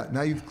 See that?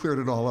 Now you've cleared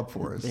it all up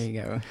for us. There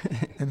you go.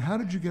 And how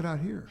did you get out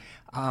here?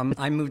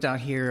 I moved out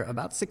here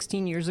about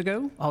 16 years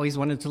ago. Always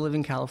wanted to live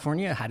in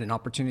California. Had an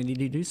opportunity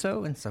to do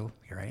so, and so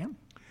here I am.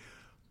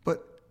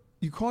 But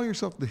you call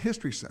yourself the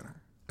History Center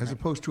as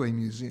opposed to a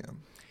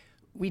museum.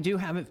 We do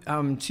have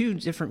two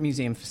different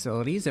museum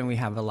facilities, and we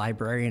have a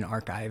library and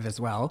archive as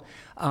well.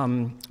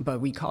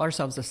 But we call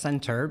ourselves a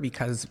center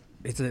because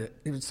it's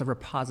a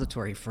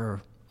repository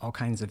for all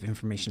kinds of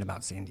information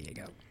about San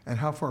Diego. And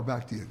how far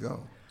back do you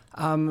go?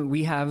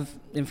 We have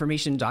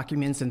information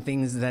documents and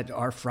things that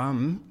are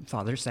from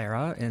Father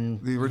Sarah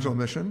and the original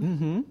mission.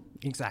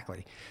 Mm-hmm.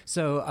 Exactly.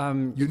 So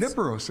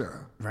Junipero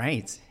Sarah.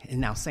 Right,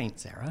 and now Saint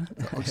Sarah.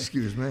 Oh,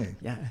 excuse me.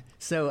 Yeah.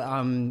 So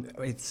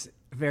it's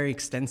a very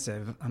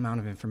extensive amount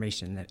of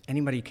information that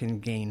anybody can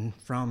gain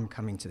from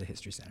coming to the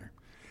History Center.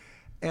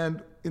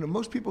 And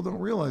most people don't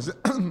realize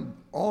that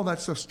all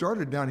that stuff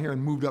started down here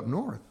and moved up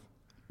north.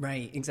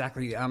 Right,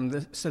 exactly.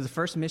 So the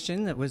first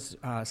mission that was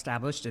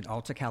established in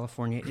Alta,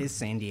 California is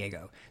San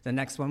Diego. The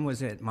next one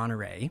was at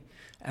Monterey,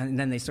 and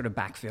then they sort of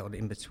backfilled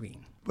in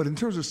between. But in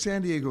terms of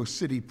San Diego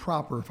City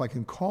proper, if I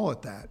can call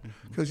it that,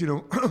 because,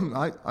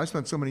 I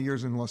spent so many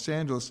years in Los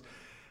Angeles,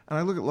 and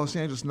I look at Los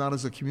Angeles not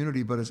as a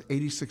community, but as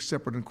 86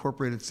 separate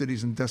incorporated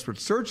cities in desperate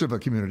search of a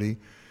community.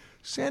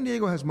 San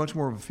Diego has much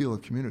more of a feel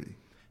of community.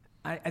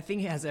 I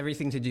think it has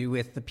everything to do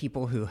with the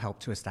people who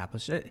helped to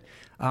establish it.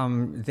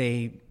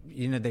 They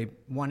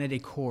wanted a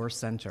core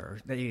center.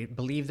 They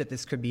believed that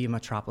this could be a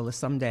metropolis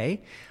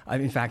someday.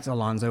 In fact,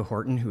 Alonzo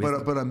Horton,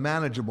 but a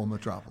manageable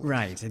metropolis.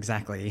 Right,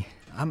 exactly.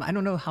 I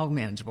don't know how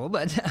manageable,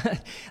 but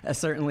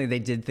certainly they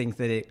did think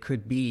that it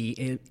could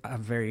be a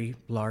very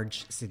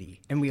large city.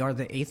 And we are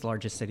the 8th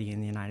largest city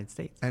in the United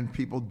States. And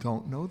people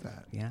don't know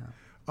that. Yeah.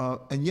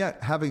 And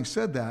yet, having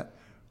said that,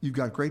 you've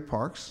got great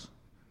parks,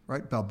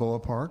 right? Balboa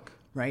Park.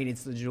 Right,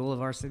 it's the jewel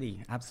of our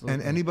city, absolutely.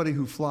 And anybody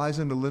who flies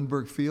into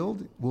Lindbergh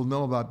Field will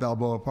know about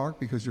Balboa Park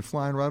because you're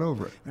flying right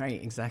over it.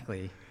 Right,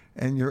 exactly.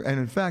 And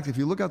in fact, if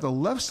you look out the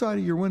left side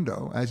of your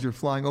window as you're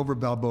flying over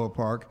Balboa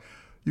Park,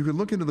 you can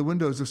look into the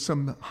windows of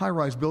some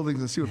high-rise buildings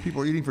and see what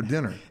people are eating for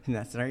dinner.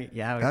 That's right,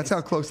 yeah. That's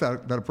how close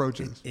that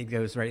approaches. It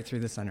goes right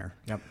through the center,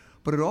 yep.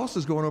 But it also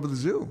is going over the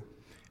zoo.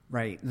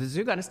 Right, the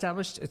zoo got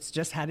established, it's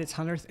just had its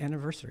 100th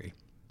anniversary.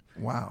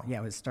 Wow. Yeah,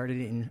 it was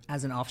started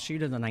as an offshoot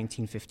of the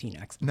 1915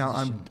 exposition.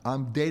 Now,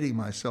 I'm dating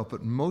myself,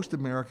 but most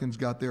Americans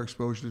got their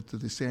exposure to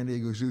the San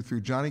Diego Zoo through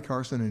Johnny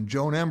Carson and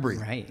Joan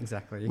Embry. Right,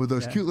 exactly. With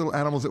those cute little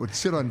animals that would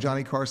sit on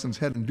Johnny Carson's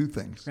head and do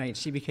things. Right,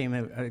 she became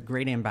a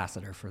great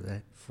ambassador for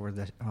the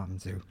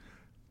zoo.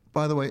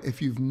 By the way,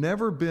 if you've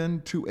never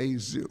been to a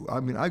zoo,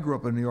 I grew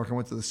up in New York. I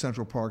went to the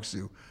Central Park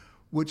Zoo,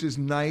 which is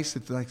nice.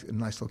 It's a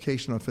nice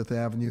location on Fifth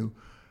Avenue.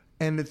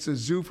 And it's a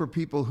zoo for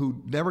people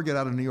who never get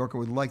out of New York and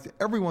would like to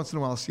every once in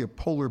a while see a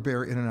polar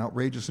bear in an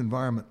outrageous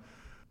environment.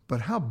 But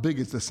how big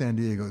is the San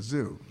Diego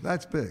Zoo?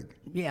 That's big.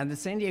 Yeah, the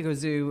San Diego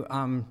Zoo,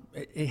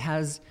 it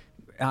has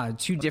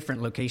 2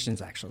 different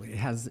locations, actually. It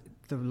has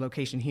the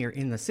location here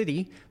in the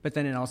city, but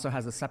then it also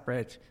has a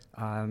separate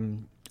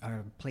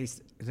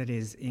place that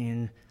is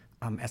in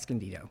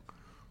Escondido.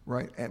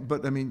 Right,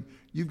 but I mean,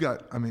 you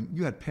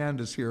had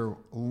pandas here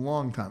a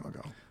long time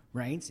ago.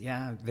 Right,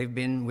 yeah. They've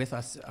been with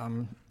us,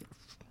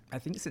 I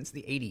think, since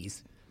the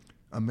 80s.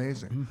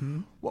 Amazing. Mm-hmm.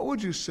 What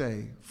would you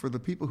say for the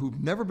people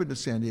who've never been to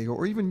San Diego,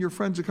 or even your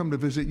friends that come to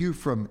visit you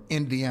from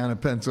Indiana,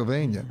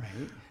 Pennsylvania?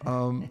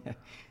 Right.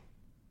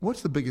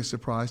 What's the biggest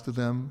surprise to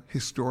them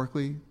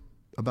historically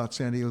about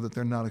San Diego that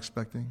they're not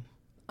expecting?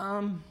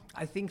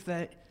 I think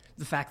that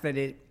the fact that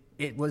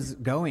it was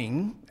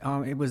going,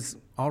 it was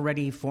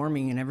already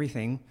forming and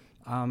everything.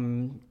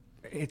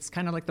 It's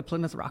kind of like the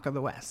Plymouth Rock of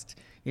the West.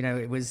 You know,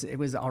 it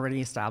was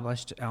already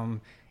established.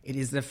 It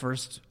is the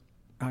first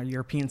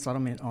European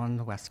settlement on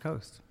the West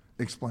Coast.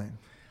 Explain.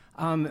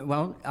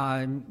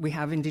 We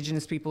have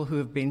indigenous people who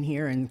have been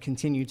here and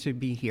continue to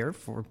be here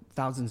for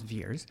thousands of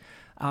years.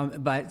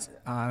 But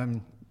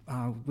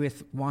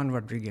with Juan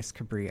Rodriguez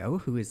Cabrillo,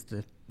 who is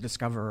the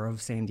discoverer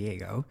of San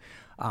Diego,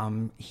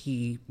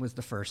 he was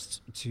the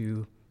first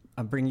to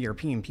bring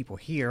European people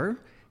here.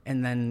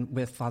 And then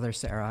with Father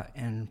Serra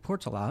and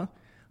Portola,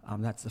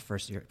 that's the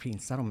first European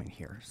settlement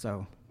here.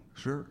 So,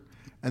 sure.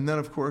 And then,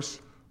 of course,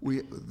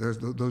 there's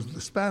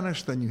the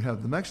Spanish, then you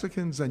have the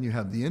Mexicans, then you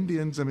have the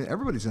Indians. I mean,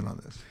 everybody's in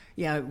on this.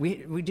 Yeah,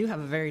 we do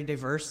have a very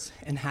diverse,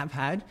 and have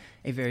had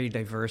a very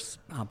diverse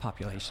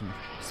population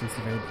since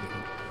the very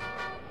beginning.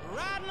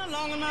 Riding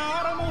along in my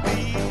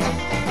automobile,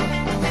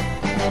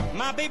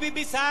 my baby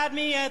beside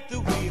me at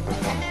the wheel,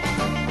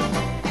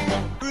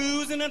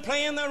 cruising and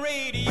playing the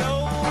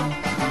radio,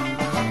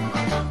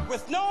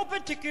 with no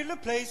particular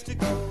place to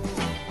go.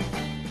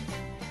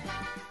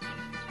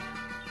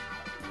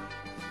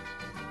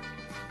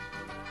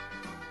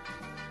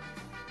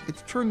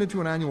 It's turned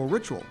into an annual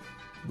ritual.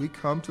 We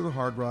come to the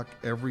Hard Rock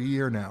every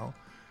year now,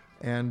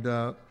 and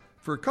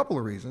for a couple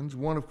of reasons.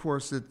 One, of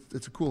course,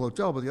 it's a cool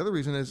hotel, but the other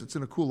reason is it's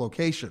in a cool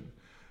location.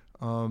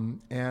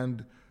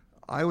 And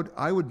I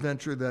would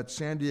venture that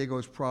San Diego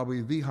is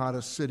probably the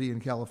hottest city in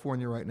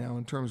California right now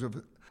in terms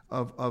of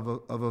a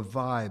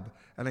vibe.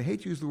 And I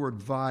hate to use the word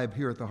vibe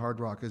here at the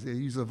Hard Rock, because they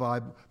use the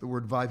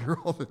word vibe here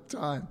all the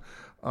time.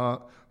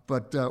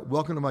 But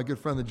welcome to my good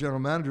friend, the general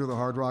manager of the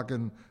Hard Rock,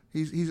 and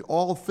he's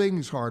all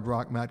things Hard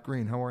Rock, Matt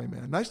Green. How are you,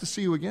 man? Nice to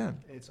see you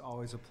again. It's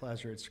always a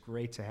pleasure. It's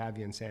great to have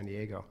you in San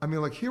Diego. I mean,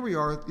 like, here we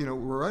are,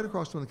 we're right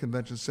across from the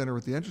convention center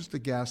at the entrance to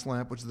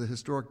Gaslamp, which is the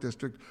historic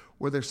district,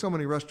 where there's so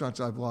many restaurants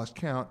I've lost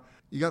count.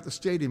 You got the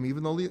stadium,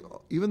 even though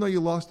you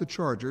lost the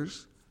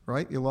Chargers,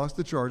 right? You lost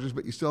the Chargers,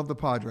 but you still have the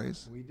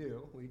Padres. We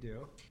do.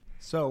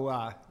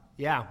 So,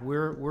 yeah,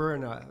 we're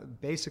in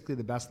basically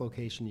the best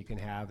location you can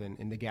have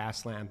in the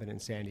Gaslamp and in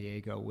San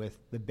Diego, with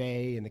the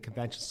Bay and the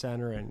convention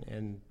center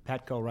and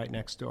Petco right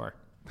next door.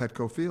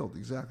 Petco Field,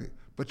 exactly.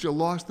 But you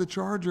lost the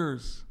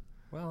Chargers.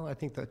 Well, I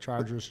think the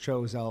Chargers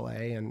chose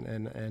L.A.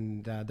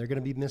 and they're going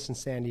to be missing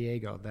San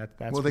Diego.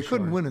 That's well, they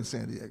couldn't sure. win in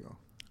San Diego.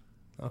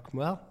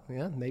 Well,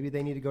 yeah, maybe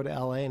they need to go to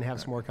L.A. and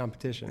have some more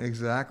competition.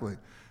 Exactly.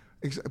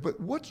 But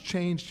what's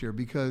changed here?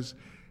 Because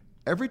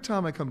every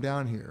time I come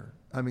down here,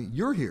 I mean,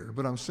 you're here,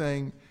 but I'm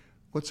saying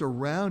what's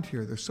around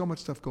here, there's so much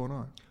stuff going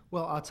on.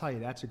 Well, I'll tell you,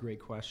 that's a great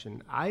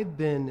question. I've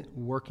been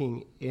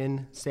working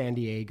in San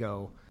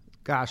Diego,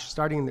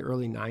 starting in the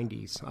early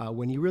 90s,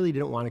 when you really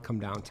didn't want to come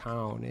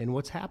downtown. And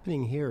what's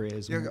happening here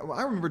is... Yeah,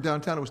 I remember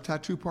downtown, it was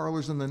tattoo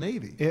parlors in the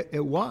Navy.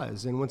 It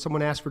was. And when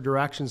someone asked for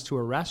directions to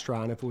a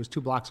restaurant, if it was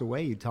 2 blocks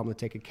away, you'd tell them to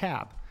take a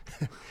cab.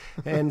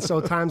 And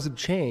so times have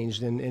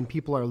changed, and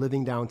people are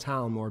living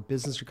downtown. More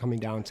businesses are coming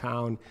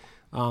downtown.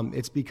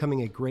 It's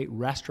becoming a great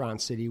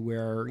restaurant city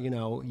where,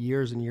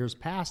 years and years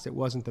past, it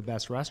wasn't the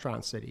best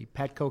restaurant city.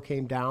 Petco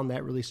came down.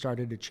 That really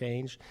started to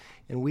change.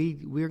 And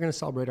we're going to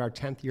celebrate our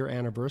 10th year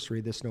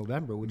anniversary this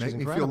November, which is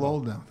incredible. Make me feel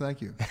old now.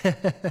 Thank you.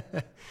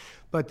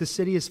 But the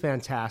city is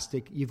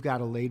fantastic. You've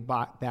got a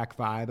laid-back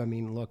vibe. I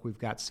mean, look, we've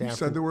got San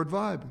Francisco. You said the word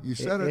vibe. You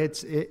said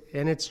it.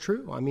 And it's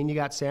true. I mean, you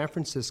got San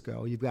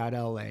Francisco, you've got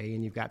L.A.,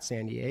 and you've got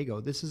San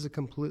Diego. This is a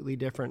completely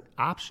different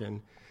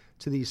option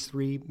to these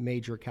 3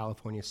 major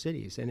California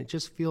cities, and it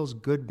just feels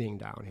good being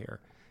down here.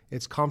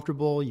 It's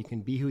comfortable. You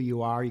can be who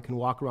you are. You can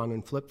walk around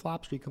in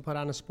flip-flops, or you can put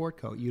on a sport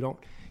coat. You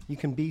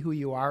can be who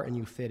you are, and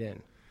you fit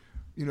in.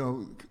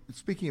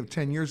 Speaking of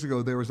 10 years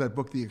ago, there was that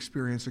book, The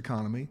Experience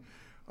Economy,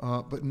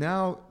 but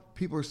now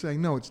people are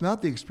saying, no, it's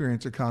not the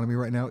experience economy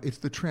right now. It's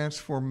the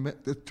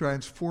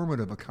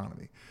transformative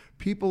economy.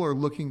 People are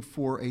looking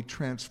for a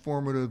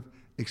transformative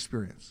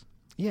experience.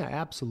 Yeah,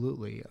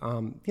 absolutely.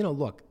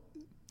 Look,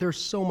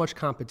 there's so much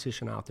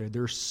competition out there.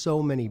 There's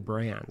so many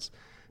brands.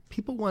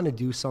 People want to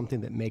do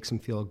something that makes them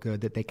feel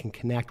good, that they can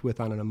connect with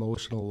on an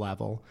emotional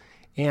level,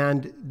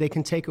 and they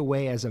can take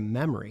away as a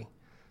memory.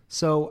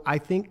 So I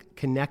think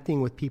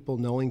connecting with people,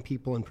 knowing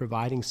people, and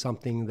providing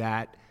something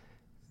that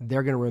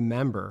they're going to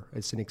remember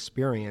as an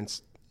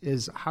experience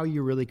is how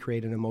you really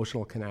create an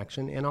emotional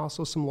connection, and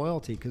also some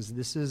loyalty, because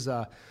this is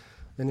an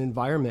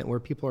environment where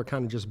people are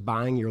kind of just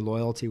buying your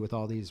loyalty with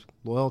all these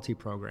loyalty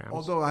programs.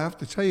 Although I have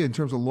to tell you, in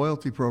terms of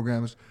loyalty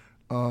programs,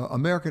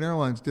 American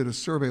Airlines did a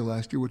survey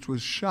last year, which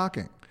was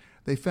shocking.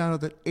 They found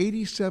out that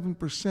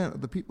 87%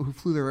 of the people who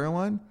flew their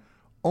airline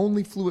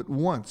only flew it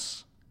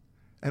once,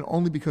 and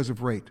only because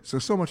of rate.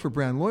 So much for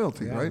brand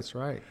loyalty, right? That's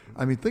right.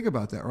 I mean, think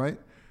about that, right?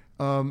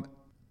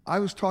 I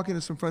was talking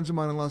to some friends of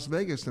mine in Las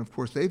Vegas, and of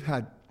course, they've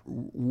had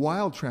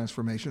wild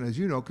transformation, as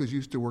you know, because you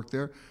used to work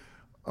there,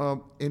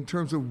 in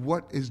terms of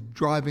what is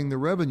driving the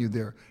revenue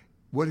there,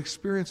 what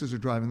experiences are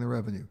driving the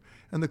revenue.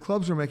 And the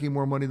clubs are making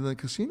more money than the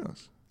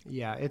casinos.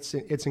 Yeah, it's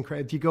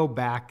incredible. If you go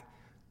back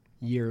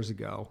years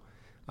ago,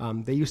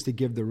 they used to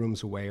give the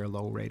rooms away or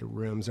low-rated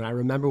rooms. And I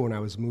remember when I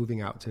was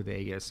moving out to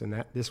Vegas,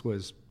 and this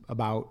was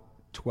about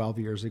 12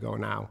 years ago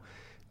now,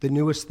 the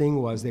newest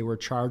thing was they were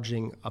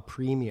charging a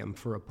premium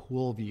for a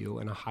pool view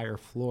and a higher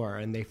floor,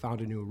 and they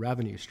found a new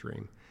revenue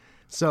stream.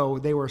 So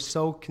they were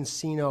so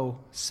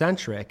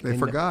casino-centric. They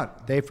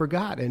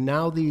forgot. And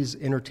now these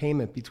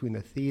entertainment between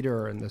the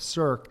theater and the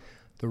Cirque,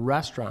 the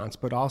restaurants,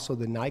 but also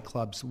the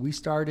nightclubs. We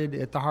started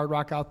at the Hard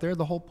Rock out there,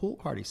 the whole pool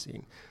party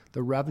scene.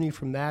 The revenue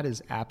from that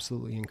is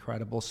absolutely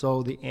incredible.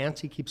 So the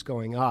ante keeps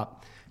going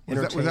up.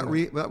 That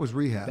was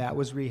rehab? That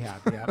was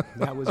rehab, yeah.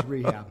 That was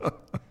rehab.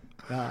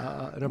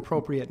 An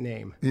appropriate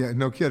name. Yeah,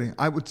 no kidding.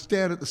 I would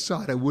stand at the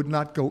side. I would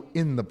not go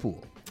in the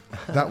pool.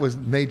 That was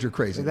major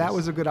craziness. That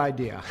was a good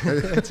idea.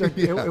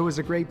 It was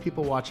a great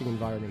people-watching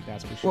environment,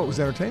 that's for sure. Well, it was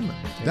entertainment.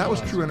 That was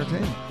true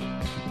entertainment.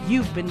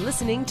 You've been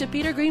listening to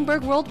Peter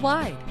Greenberg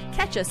Worldwide.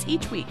 Catch us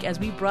each week as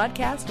we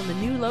broadcast from a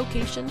new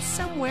location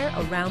somewhere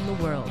around the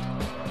world.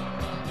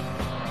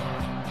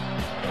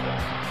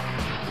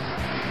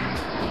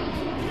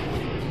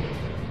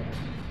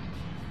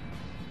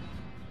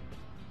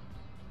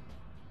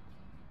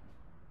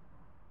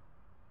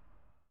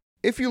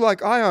 If you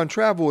like Ion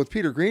Travel with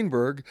Peter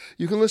Greenberg,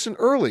 you can listen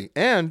early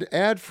and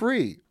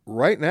ad-free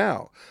right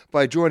now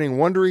by joining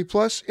Wondery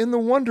Plus in the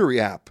Wondery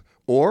app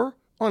or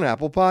on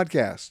Apple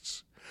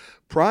Podcasts.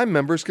 Prime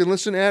members can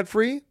listen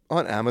ad-free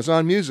on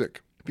Amazon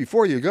Music.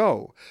 Before you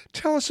go,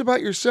 tell us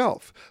about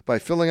yourself by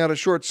filling out a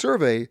short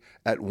survey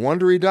at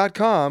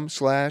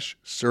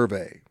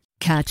Wondery.com/survey.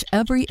 Catch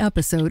every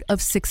episode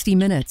of 60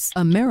 Minutes,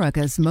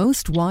 America's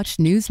most watched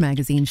news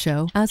magazine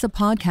show, as a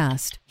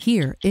podcast.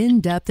 Hear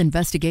in-depth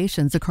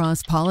investigations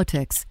across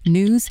politics,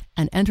 news,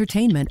 and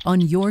entertainment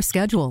on your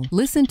schedule.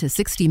 Listen to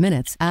 60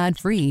 Minutes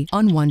ad-free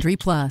on Wondery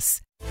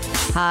Plus.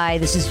 Hi,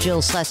 this is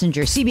Jill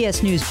Schlesinger,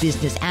 CBS News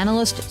business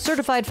analyst,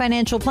 certified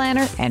financial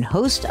planner, and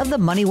host of the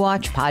Money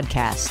Watch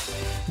podcast.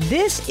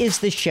 This is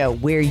the show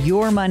where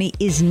your money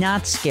is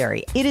not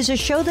scary. It is a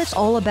show that's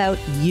all about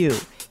you.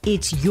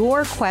 It's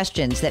your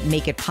questions that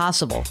make it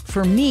possible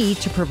for me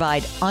to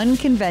provide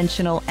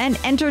unconventional and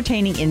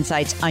entertaining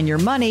insights on your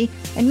money,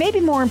 and maybe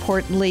more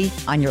importantly,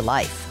 on your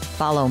life.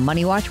 Follow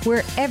Money Watch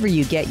wherever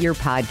you get your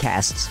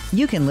podcasts.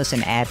 You can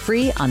listen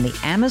ad-free on the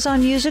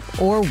Amazon Music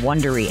or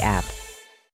Wondery app.